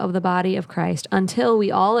building up of the body of Christ, until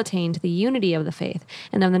we all attain to the unity of the faith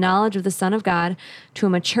and of the knowledge of the Son of God, to a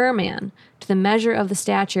mature man, to the measure of the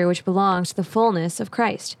stature which belongs to the fullness of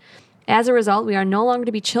Christ. As a result, we are no longer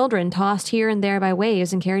to be children, tossed here and there by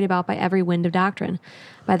waves and carried about by every wind of doctrine,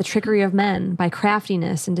 by the trickery of men, by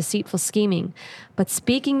craftiness and deceitful scheming. But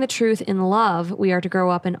speaking the truth in love, we are to grow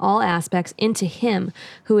up in all aspects into Him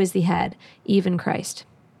who is the head, even Christ.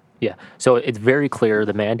 Yeah. So it's very clear,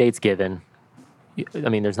 the mandate's given. I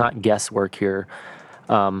mean, there's not guesswork here.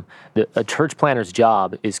 A church planter's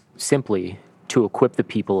job is simply to equip the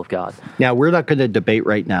people of God. Now, we're not going to debate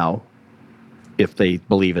right now if they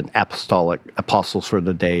believe in apostles for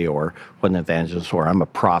the day or what an evangelist or I'm a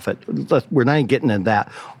prophet. We're not getting into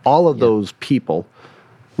that. All of those people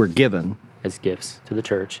were given As gifts to the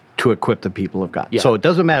church. to equip the people of God. Yeah. So it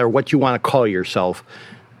doesn't matter what you want to call yourself.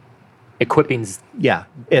 Equipping's, Yeah,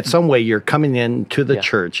 in some way you're coming into the Yeah.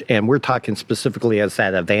 church, and we're talking specifically as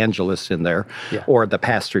that evangelist in there, Yeah. or the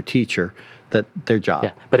pastor teacher, that their job.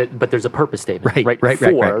 yeah. But there's a purpose statement. Right, For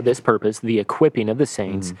right. this purpose, the equipping of the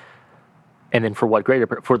saints. And then for what greater,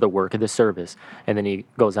 for the work of the service. And then he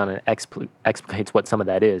goes on and explicates what some of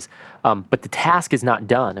that is. But the task is not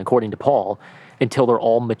done, according to Paul, until they're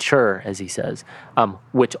all mature, as he says,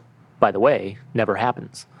 which, by the way, never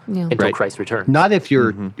happens Yeah. until Right. Christ returns. Not if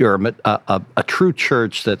you're a true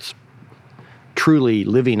church that's truly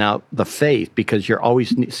living out the faith, because you're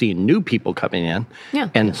always seeing new people coming in, Yeah.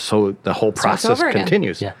 and so the whole Starts process over again.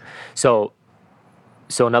 continues. Yeah. So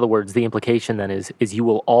in other words, the implication then is you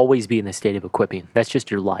will always be in the state of equipping. That's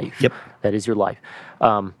just your life. Yep. That is your life.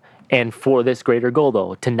 And for this greater goal,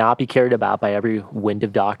 though, to not be carried about by every wind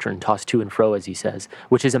of doctrine, tossed to and fro, as he says,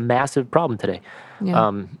 which is a massive problem today.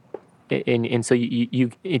 Yeah. And so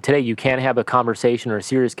you today you can't have a conversation or a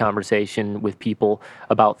serious conversation with people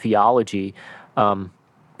about theology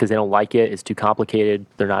because they don't like it. It's too complicated.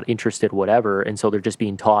 They're not interested, whatever. And so they're just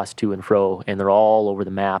being tossed to and fro, and they're all over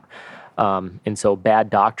the map. And so bad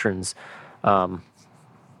doctrines are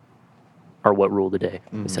what rule the day,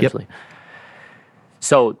 essentially.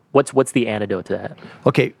 So what's the antidote to that?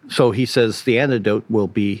 Okay, so he says the antidote will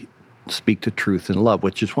be speak the truth in love,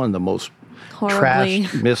 which is one of the most Horribly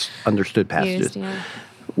trashed, misunderstood passages. used, yeah.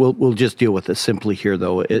 We'll just deal with it simply here,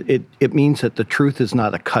 though. It means that the truth is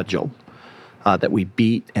not a cudgel that we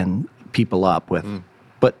beat and people up with,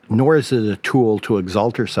 but nor is it a tool to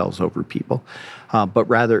exalt ourselves over people, but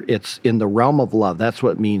rather it's in the realm of love. That's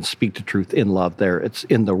what it means, speak the truth in love there. It's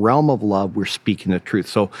in the realm of love we're speaking the truth.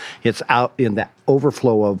 So it's out in that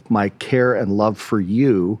overflow of my care and love for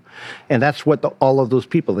you, and that's what all of those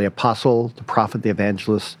people, the apostle, the prophet, the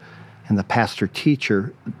evangelist, and the pastor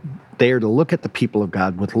teacher, they are to look at the people of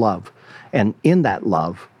God with love, and in that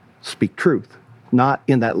love speak truth. Not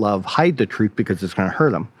in that love hide the truth because it's going to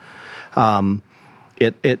hurt them.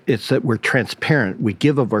 It's that we're transparent. We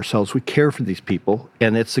give of ourselves. We care for these people,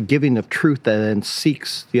 and it's the giving of truth that then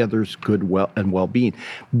seeks the other's good and well-being,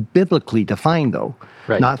 biblically defined, though,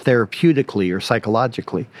 Right. not therapeutically or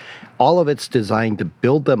psychologically. All of it's designed to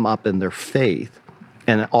build them up in their faith,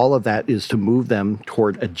 and all of that is to move them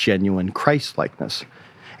toward a genuine Christ-likeness.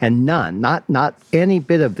 And not any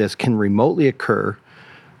bit of this can remotely occur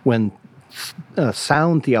when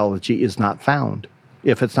sound theology is not found.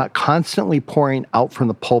 If it's not constantly pouring out from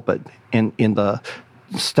the pulpit in the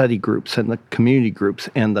study groups and the community groups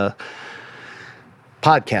and the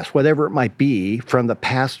podcast, whatever it might be, from the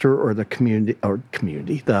pastor or the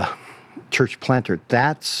community, the church planter,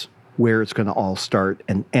 that's where it's going to all start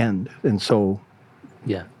and end. And so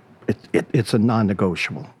Yeah. it's a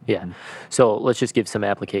non-negotiable. Yeah. So let's just give some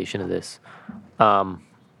application of this.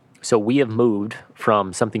 So we have moved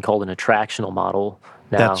from something called an attractional model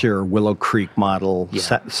now. That's your Willow Creek model,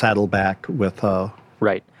 Yeah. Saddleback with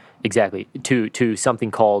Right. exactly. To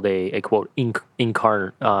something called a quote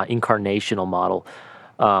incarnational model.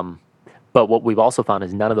 But what we've also found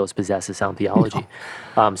is none of those possess a sound theology.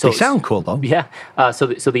 So They sound cool, though. Yeah. So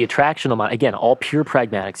the attractional model, again, all pure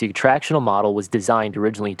pragmatics. The attractional model was designed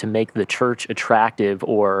originally to make the church attractive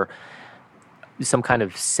or some kind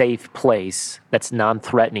of safe place that's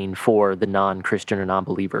non-threatening for the non-Christian or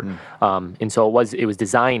non-believer. And so it was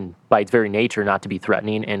designed by its very nature not to be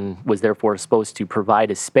threatening, and was therefore supposed to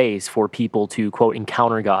provide a space for people to, quote,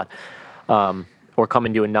 encounter God. Or come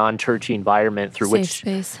into a non-churchy environment through Safe which,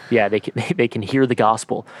 space. yeah, they can hear the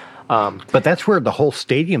gospel. But that's where the whole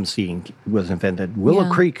stadium seating was invented. Willow Yeah.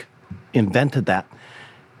 Creek invented that.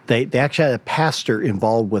 They actually had a pastor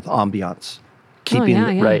involved with ambiance, keeping yeah,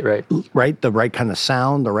 yeah. Right. the right kind of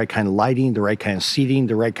sound, the right kind of lighting, the right kind of seating,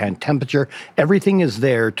 the right kind of temperature. Everything is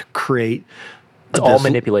there to create. It's all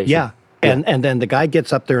manipulation. Yeah. And then the guy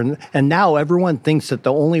gets up there, and now everyone thinks that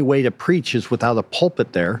the only way to preach is without a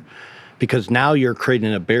pulpit there, because now you're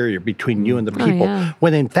creating a barrier between you and the people. yeah.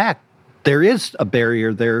 When in fact, there is a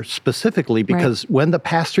barrier there specifically because when the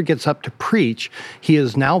pastor gets up to preach, he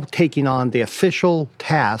is now taking on the official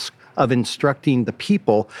task of instructing the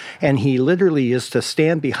people, and he literally is to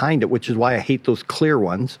stand behind it, which is why I hate those clear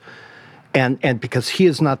ones. And because he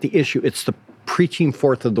is not the issue, it's the preaching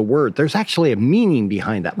forth of the word. There's actually a meaning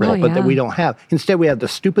behind that pulpit that we don't have. Instead, we have the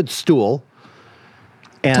stupid stool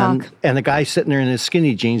and a guy sitting there in his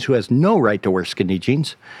skinny jeans who has no right to wear skinny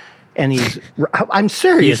jeans. And I'm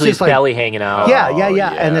serious. Usually It's his belly hanging out. Yeah. And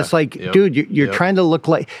yeah. it's like, Yep. dude, you're Yep. trying to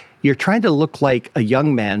look like a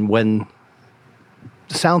young man when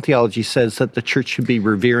sound theology says that the church should be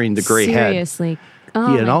revering the gray head. Seriously.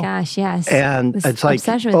 Oh You my know? gosh, yes. And This it's like,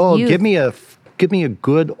 obsession with youth. give me a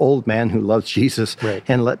good old man who loves Jesus, Right.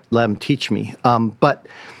 and let him teach me. But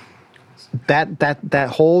that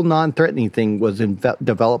whole non-threatening thing was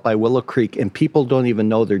developed by Willow Creek, and people don't even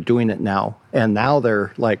know they're doing it now. And now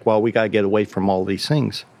they're like, well, we got to get away from all these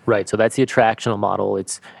things. Right. So that's the attractional model.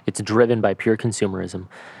 It's driven by pure consumerism.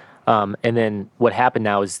 And then what happened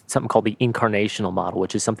now is something called the incarnational model,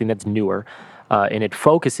 which is something that's newer. And it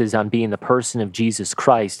focuses on being the person of Jesus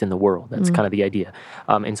Christ in the world. That's kind of the idea.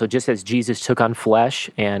 And so just as Jesus took on flesh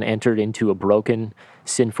and entered into a broken,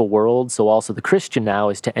 sinful world, so also the Christian now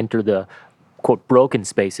is to enter the, quote, broken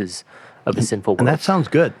spaces of the sinful world. And that sounds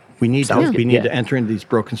good. We need Sounds good, yeah. to enter into these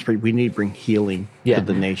broken streets. We need to bring healing Yeah. to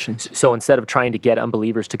the nations. So instead of trying to get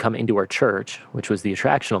unbelievers to come into our church, which was the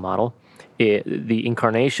attractional model, the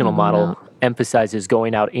incarnational model emphasizes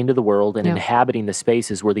going out into the world and inhabiting the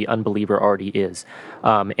spaces where the unbeliever already is.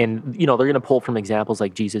 And, they're going to pull from examples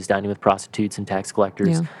like Jesus dining with prostitutes and tax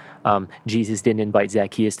collectors. Jesus didn't invite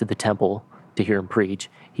Zacchaeus to the temple to hear him preach.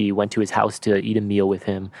 He went to his house to eat a meal with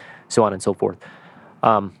him, so on and so forth.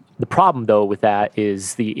 The problem, though, with that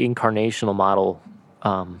is the incarnational model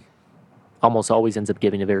almost always ends up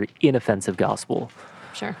giving a very inoffensive gospel.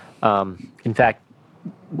 Sure. In fact,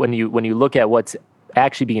 when you look at what's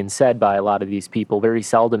actually being said by a lot of these people, very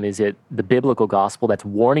seldom is it the biblical gospel that's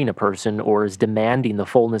warning a person or is demanding the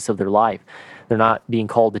fullness of their life. They're not being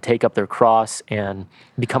called to take up their cross and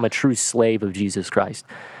become a true slave of Jesus Christ.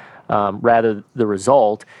 Rather, the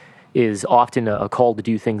result is often a call to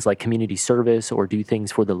do things like community service or do things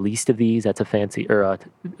for the least of these. That's a fancy or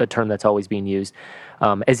a term that's always being used,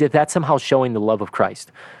 as if that's somehow showing the love of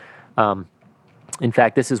Christ. In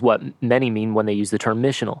fact, this is what many mean when they use the term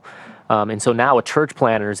missional. And so now a church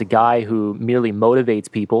planter is a guy who merely motivates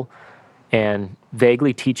people and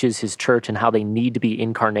vaguely teaches his church and how they need to be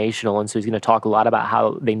incarnational. And so he's going to talk a lot about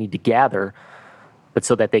how they need to gather, but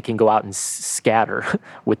so that they can go out and scatter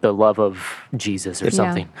with the love of Jesus or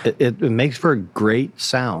something. It makes for a great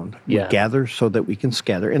sound. Yeah. We gather so that we can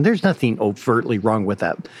scatter. And there's nothing overtly wrong with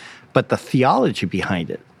that. But the theology behind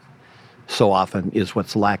it so often is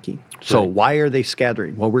what's lacking. So Right. why are they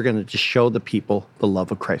scattering? Well, we're going to just show the people the love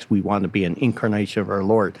of Christ. We want to be an incarnation of our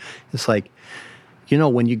Lord. It's like,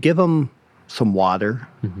 when you give them some water,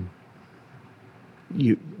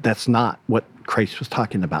 that's not what Christ was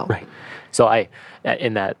talking about. Right. So I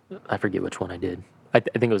forget which one I did. I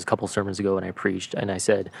think it was a couple sermons ago when I preached, and I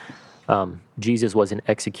said, Jesus wasn't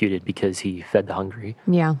executed because he fed the hungry.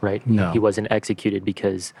 Yeah. Right? No. He wasn't executed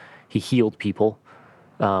because he healed people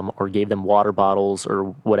or gave them water bottles or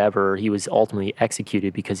whatever. He was ultimately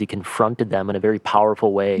executed because he confronted them in a very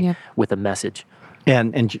powerful way with a message.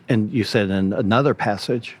 And you said in another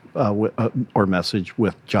passage or message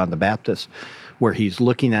with John the Baptist, where he's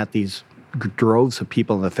looking at these droves of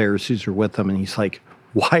people and the Pharisees are with him, and he's like,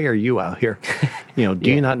 why are you out here? Do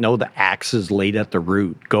you not know the axe is laid at the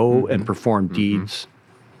root? Go and perform deeds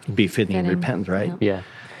befitting Fitting. repentance, right? Yeah.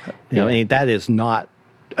 I mean, that is not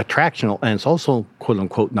attractional, and it's also quote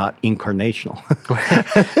unquote not incarnational.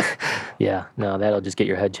 Yeah, no, that'll just get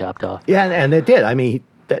your head chopped off. Yeah, and it did. I mean,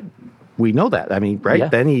 we know that. I mean, right? Yeah.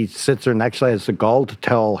 Then he sits there and actually has the gall to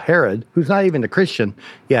tell Herod, who's not even a Christian,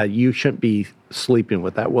 yeah, you shouldn't be sleeping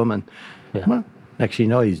with that woman. Yeah. Well, next you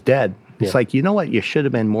know, he's dead. It's Yeah. like, you know what? You should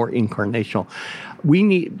have been more incarnational.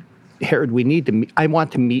 Herod, we need to meet, I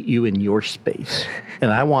want to meet you in your space.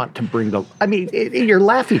 And I want to bring you're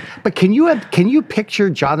laughing, but can you picture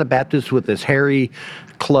John the Baptist with his hairy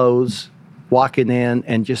clothes walking in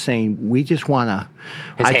and just saying, we just want to.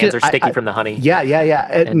 His hands are sticky from the honey.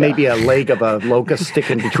 Yeah. Maybe a leg of a locust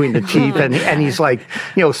sticking between the teeth, and he's like,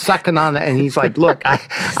 sucking on it, and he's like, look,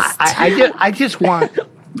 I just want to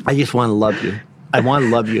love you. I want to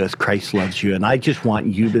love you as Christ loves you, and I just want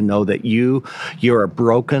you to know that you're a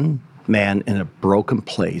broken man in a broken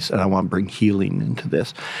place, and I want to bring healing into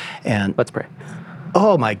this. And Let's pray.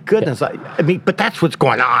 oh my goodness, I mean, but that's what's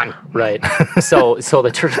going on. Right. So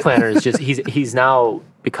the church planter is just he's now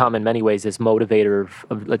become in many ways this motivator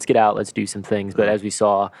of let's get out, let's do some things. But as we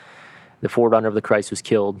saw, the forerunner of the Christ was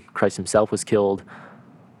killed. Christ himself was killed.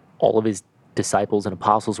 All of his disciples and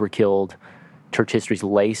apostles were killed. Church history is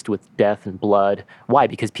laced with death and blood. Why?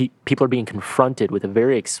 Because people are being confronted with a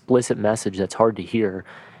very explicit message that's hard to hear.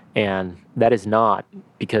 And that is not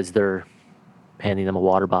because they're handing them a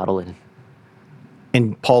water bottle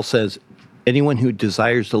And Paul says, anyone who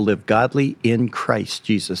desires to live godly in Christ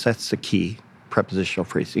Jesus, that's the key prepositional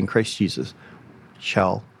phrase, in Christ Jesus,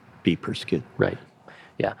 shall be persecuted. Right.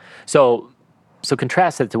 Yeah. So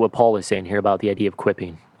contrast that to what Paul is saying here about the idea of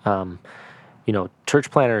equipping. Church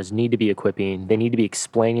planners need to be equipping. They need to be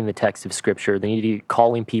explaining the text of Scripture. They need to be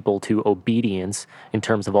calling people to obedience in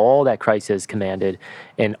terms of all that Christ has commanded.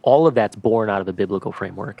 And all of that's born out of the biblical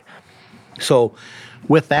framework. So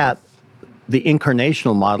with that, the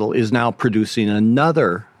incarnational model is now producing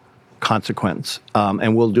another consequence.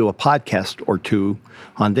 And we'll do a podcast or two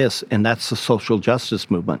on this, and that's the social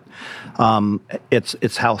justice movement.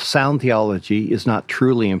 It's how sound theology is not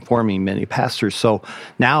truly informing many pastors. So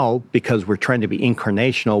now, because we're trying to be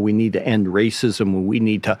incarnational, we need to end racism. We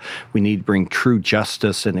need to bring true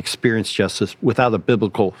justice and experience justice without a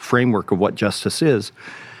biblical framework of what justice is.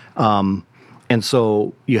 And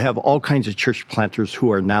so you have all kinds of church planters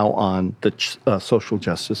who are now on the social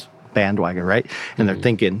justice bandwagon, right? And they're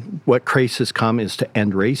thinking, what Christ has come is to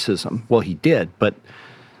end racism. Well, he did, but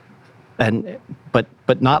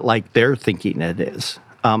not like they're thinking it is.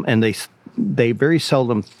 And they very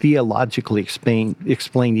seldom theologically explain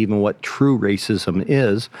even what true racism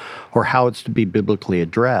is or how it's to be biblically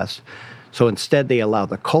addressed. So instead, they allow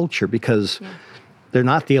the culture because they're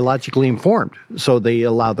not theologically informed. So they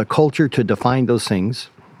allow the culture to define those things.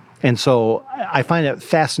 And so I find it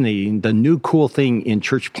fascinating. The new cool thing in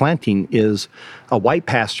church planting is a white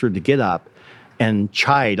pastor to get up and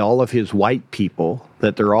chide all of his white people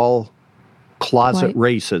that they're all closet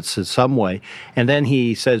racists in some way. And then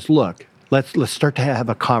he says, look, let's start to have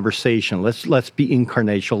a conversation. Let's be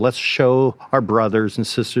incarnational. Let's show our brothers and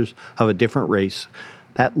sisters of a different race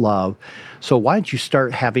that love. So why don't you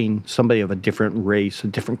start having somebody of a different race, a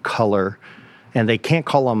different color, and they can't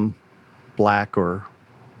call them black or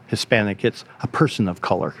Hispanic, it's a person of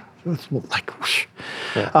color. It's like, whoosh.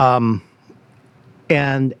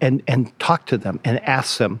 And talk to them and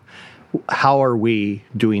ask them, how are we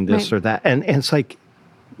doing this or that? And it's like,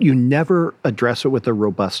 you never address it with a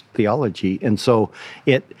robust theology. And so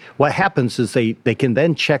what happens is they can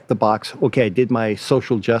then check the box, okay, I did my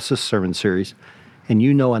social justice sermon series, and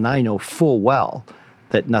and I know full well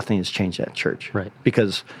that nothing has changed at church. Right.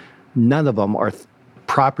 Because none of them are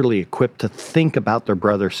properly equipped to think about their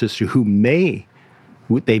brother or sister who may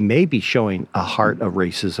be showing a heart of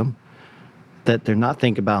racism that they're not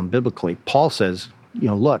thinking about them biblically. Paul says,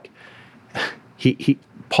 look,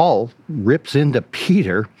 Paul rips into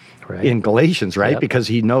Peter in Galatians, right? Yep. Because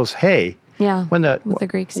he knows, hey, with the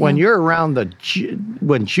Greeks, when you're around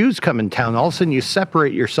when Jews come in town, all of a sudden you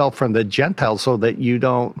separate yourself from the Gentiles so that you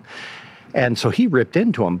don't. And so he ripped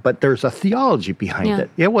into them, but there's a theology behind it.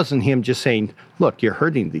 It wasn't him just saying, look, you're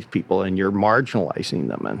hurting these people and you're marginalizing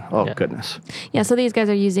them. And goodness. Yeah, so these guys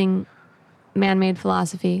are using man-made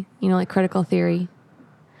philosophy, like critical theory.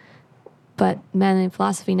 But man-made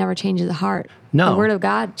philosophy never changes the heart. No. The Word of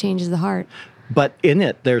God changes the heart. But in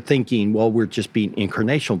it, they're thinking, well, we're just being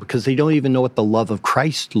incarnational because they don't even know what the love of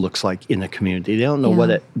Christ looks like in a community. They don't know what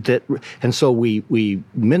it did. And so we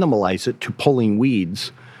minimalize it to pulling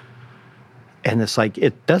weeds. And it's like,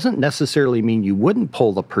 it doesn't necessarily mean you wouldn't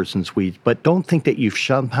pull the person's weeds, but don't think that you've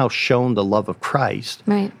somehow shown the love of Christ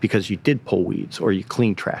because you did pull weeds or you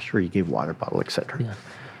cleaned trash or you gave water bottle, etc.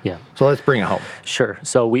 Yeah. So let's bring it home. Sure.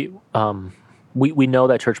 So we know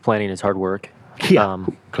that church planning is hard work. Yeah,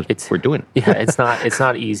 because we're doing it. Yeah, it's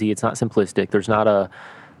not easy. It's not simplistic. There's not a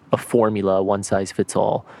formula, one size fits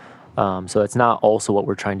all. So that's not also what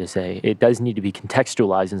we're trying to say. It does need to be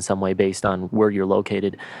contextualized in some way based on where you're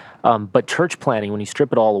located. But church planning, when you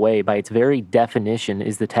strip it all away, by its very definition,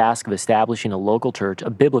 is the task of establishing a local church, a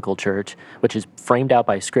biblical church, which is framed out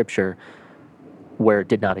by Scripture where it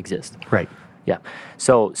did not exist. Right. Yeah.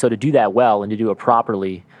 So to do that well and to do it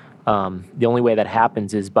properly, the only way that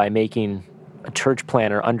happens is by making a church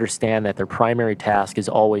planner understand that their primary task is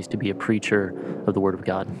always to be a preacher of the Word of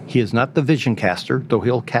God. He is not the vision caster, though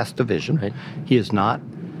he'll cast a vision. Right. He is not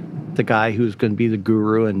the guy who's going to be the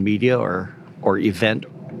guru in media or event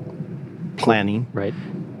planning. Right.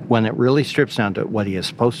 When it really strips down to what he is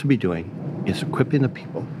supposed to be doing is equipping the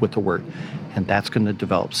people with the Word. And that's going to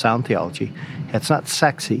develop sound theology. It's not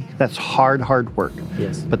sexy. That's hard work.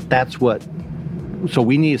 Yes. But that's what... So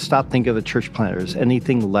we need to stop thinking of the church planter as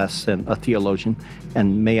anything less than a theologian.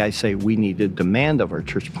 And may I say, we need to demand of our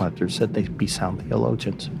church planters that they be sound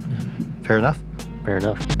theologians. Fair enough? Fair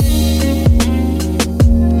enough.